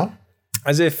 Uh-huh.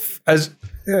 As if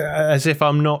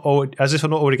I'm not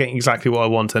already getting exactly what I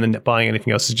want and end up buying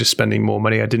anything else is just spending more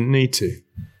money I didn't need to.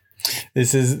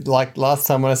 This is like last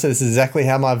time when I said this is exactly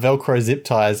how my Velcro zip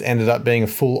ties ended up being a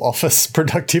full office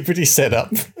productivity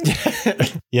setup.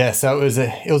 Yeah, so it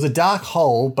was a dark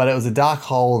hole, but it was a dark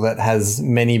hole that has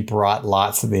many bright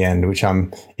lights at the end, which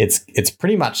it's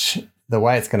pretty much the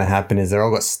way it's going to happen is they're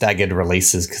all got staggered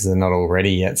releases because they're not all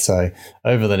ready yet. So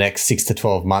over the next 6 to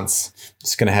 12 months,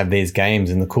 it's going to have these games.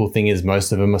 And the cool thing is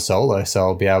most of them are solo, so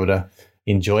I'll be able to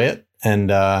enjoy it.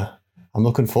 And I'm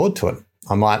looking forward to it.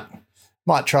 I might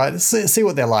try to see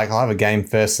what they're like. I'll have a game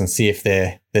first and see if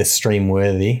they're stream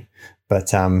worthy.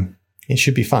 But it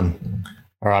should be fun.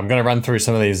 All right, I'm going to run through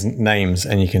some of these names,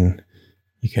 and you can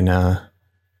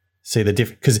see the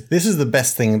different, because this is the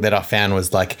best thing that I found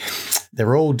was like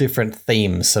they're all different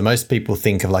themes. So most people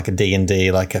think of like a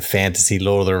D&D, like a fantasy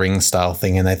Lord of the Rings style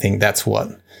thing, and they think that's what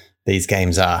these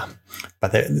games are.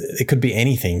 But it could be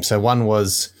anything. So one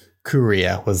was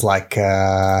Courier, was like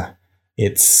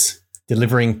it's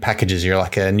delivering packages. You're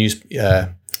like an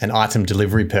item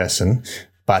delivery person,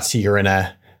 but you're in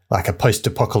a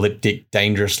post-apocalyptic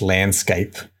dangerous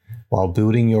landscape while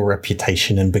building your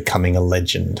reputation and becoming a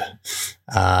legend.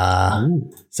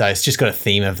 So it's just got a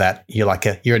theme of that. You're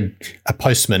a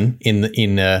postman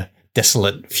in a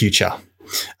desolate future.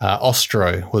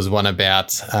 Ostro was one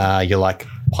about you're like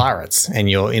pirates and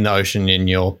you're in the ocean and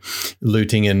you're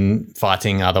looting and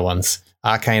fighting other ones.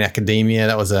 Arcane Academia,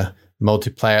 that was a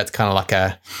multiplayer. It's kind of like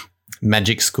a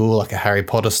magic school, like a Harry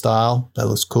Potter style. That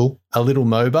looks cool. A Little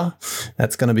MOBA,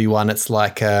 that's going to be one. It's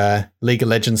like a League of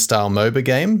Legends style MOBA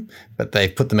game, but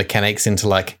they've put the mechanics into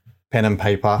like pen and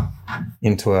paper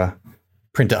into a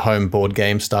print at home board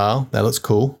game style. That looks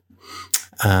cool.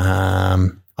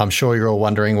 I'm sure you're all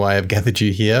wondering why I've gathered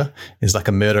you here. It's like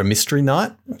a murder mystery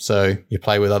night. So you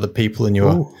play with other people and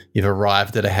you've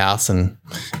arrived at a house and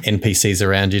NPCs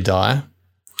around you die.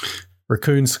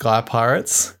 Raccoon Sky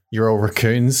Pirates. You're all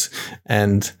raccoons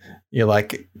and you're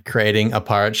like creating a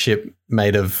pirate ship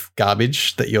made of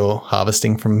garbage that you're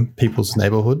harvesting from people's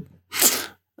neighborhood.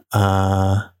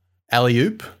 Alley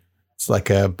Oop. It's like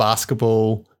a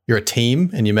basketball. You're a team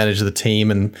and you manage the team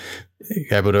and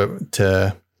you're able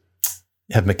to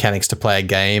have mechanics to play a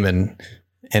game and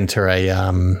enter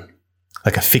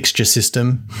like a fixture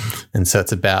system. And so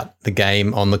it's about the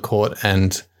game on the court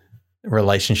and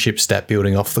relationship stat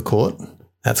building off the court.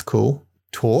 That's cool.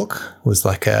 Talk was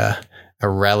like a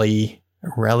rally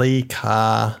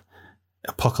car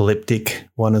apocalyptic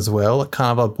one as well,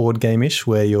 kind of a board game-ish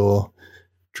where you're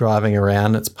driving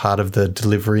around. It's part of the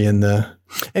delivery and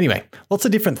anyway, lots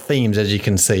of different themes as you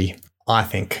can see. I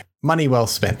think money well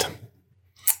spent.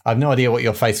 I have no idea what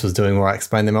your face was doing where I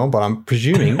explained them all, but I'm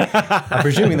presuming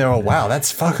they're all, wow,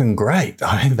 that's fucking great.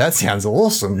 I mean, that sounds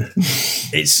awesome.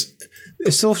 It's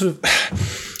sort of,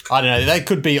 I don't know. They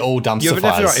could be all dumpster You're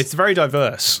definitely fires. right. It's very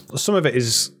diverse. Some of it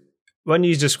is, when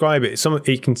you describe it,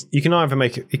 you can either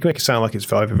make it sound like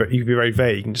it's either, you can be very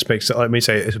vague. You can just make it, like me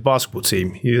say it's a basketball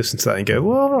team. You listen to that and go,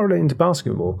 well, I'm not really into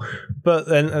basketball. But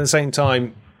then at the same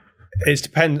time,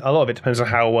 a lot of it depends on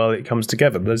how well it comes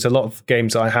together. There's a lot of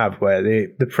games I have where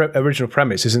the original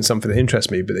premise isn't something that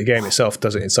interests me, but the game itself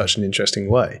does it in such an interesting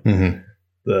way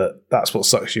that's what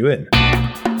sucks you in.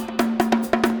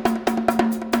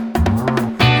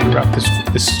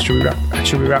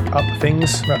 Should we wrap up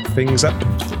things? Wrap things up?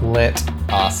 Let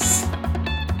us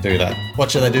do that. What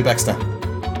should I do, Baxter?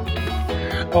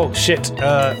 Oh shit!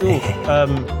 I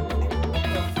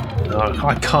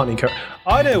can't encourage.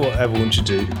 I know what everyone should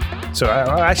do. So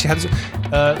I actually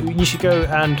had. You should go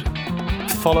and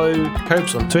follow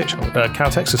Cobes on Twitch.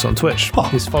 Caltexus on Twitch.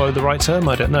 Is follow the right term?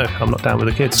 I don't know. I'm not down with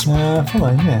the kids. Follow.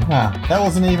 Yeah. Wow. That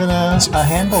wasn't even a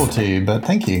handball to you, but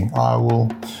thank you. I will.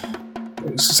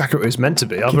 It's exactly what it was meant to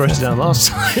be. I wrote it down last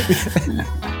time.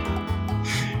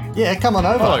 Yeah, come on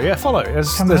over. Follow.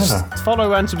 There's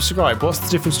follow and subscribe. What's the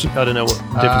difference? I don't know what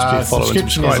the difference between follow and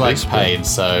subscription subscribe is like paid,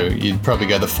 so you'd probably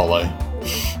go the follow.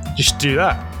 You should do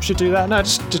that. No,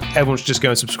 just everyone should just go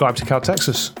and subscribe to Cal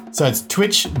Texas. So it's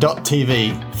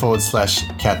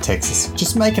twitch.tv/CatTexas.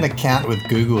 Just make an account with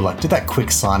Google, like do that quick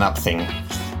sign up thing,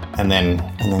 and then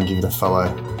give it a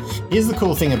follow. Here's the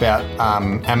cool thing about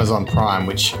Amazon Prime,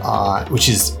 which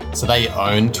is so they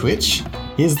own Twitch.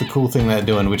 Here's the cool thing they're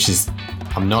doing, which is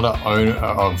I'm not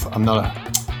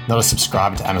a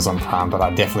subscriber to Amazon Prime, but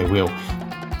I definitely will.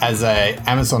 As a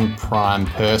Amazon Prime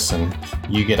person,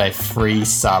 you get a free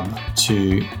sub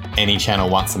to any channel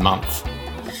once a month.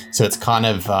 So it's kind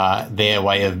of their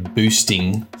way of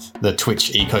boosting the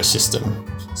Twitch ecosystem.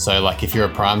 So like if you're a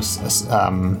Prime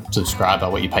subscriber,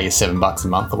 what you pay your $7 a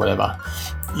month or whatever,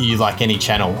 you like any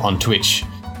channel on Twitch,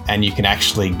 and you can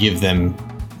actually give them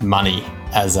money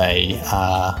as a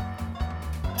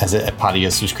part of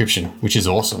your subscription, which is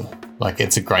awesome. Like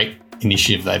it's a great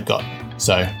initiative they've got.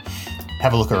 So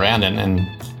have a look around and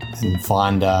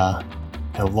find a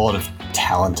lot of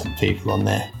talented people on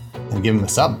there and give them a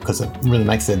sub, because it really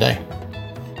makes their day.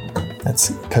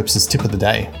 That's Copes' tip of the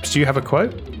day. Do you have a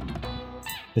quote?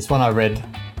 This one I read,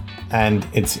 and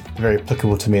it's very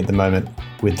applicable to me at the moment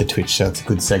with the Twitch, so it's a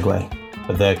good segue.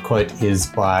 But the quote is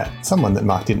by someone that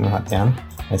Mark didn't write down.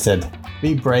 They said,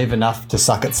 "Be brave enough to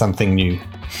suck at something new."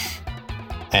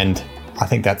 And I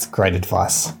think that's great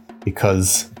advice,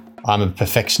 because I'm a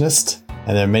perfectionist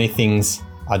and there are many things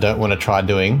I don't want to try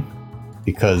doing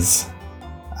because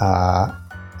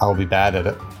I'll be bad at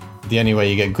it. The only way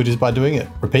you get good is by doing it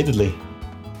repeatedly.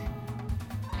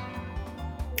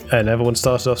 And everyone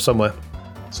starts off somewhere,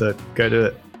 so go do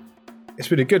it. It's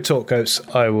been a good talk, Coates.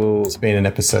 It's been an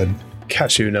episode.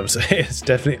 Catch you another. It's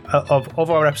definitely of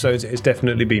our episodes. It's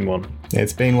definitely been one.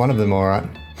 It's been one of them, all right.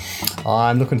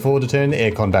 I'm looking forward to turning the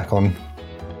aircon back on.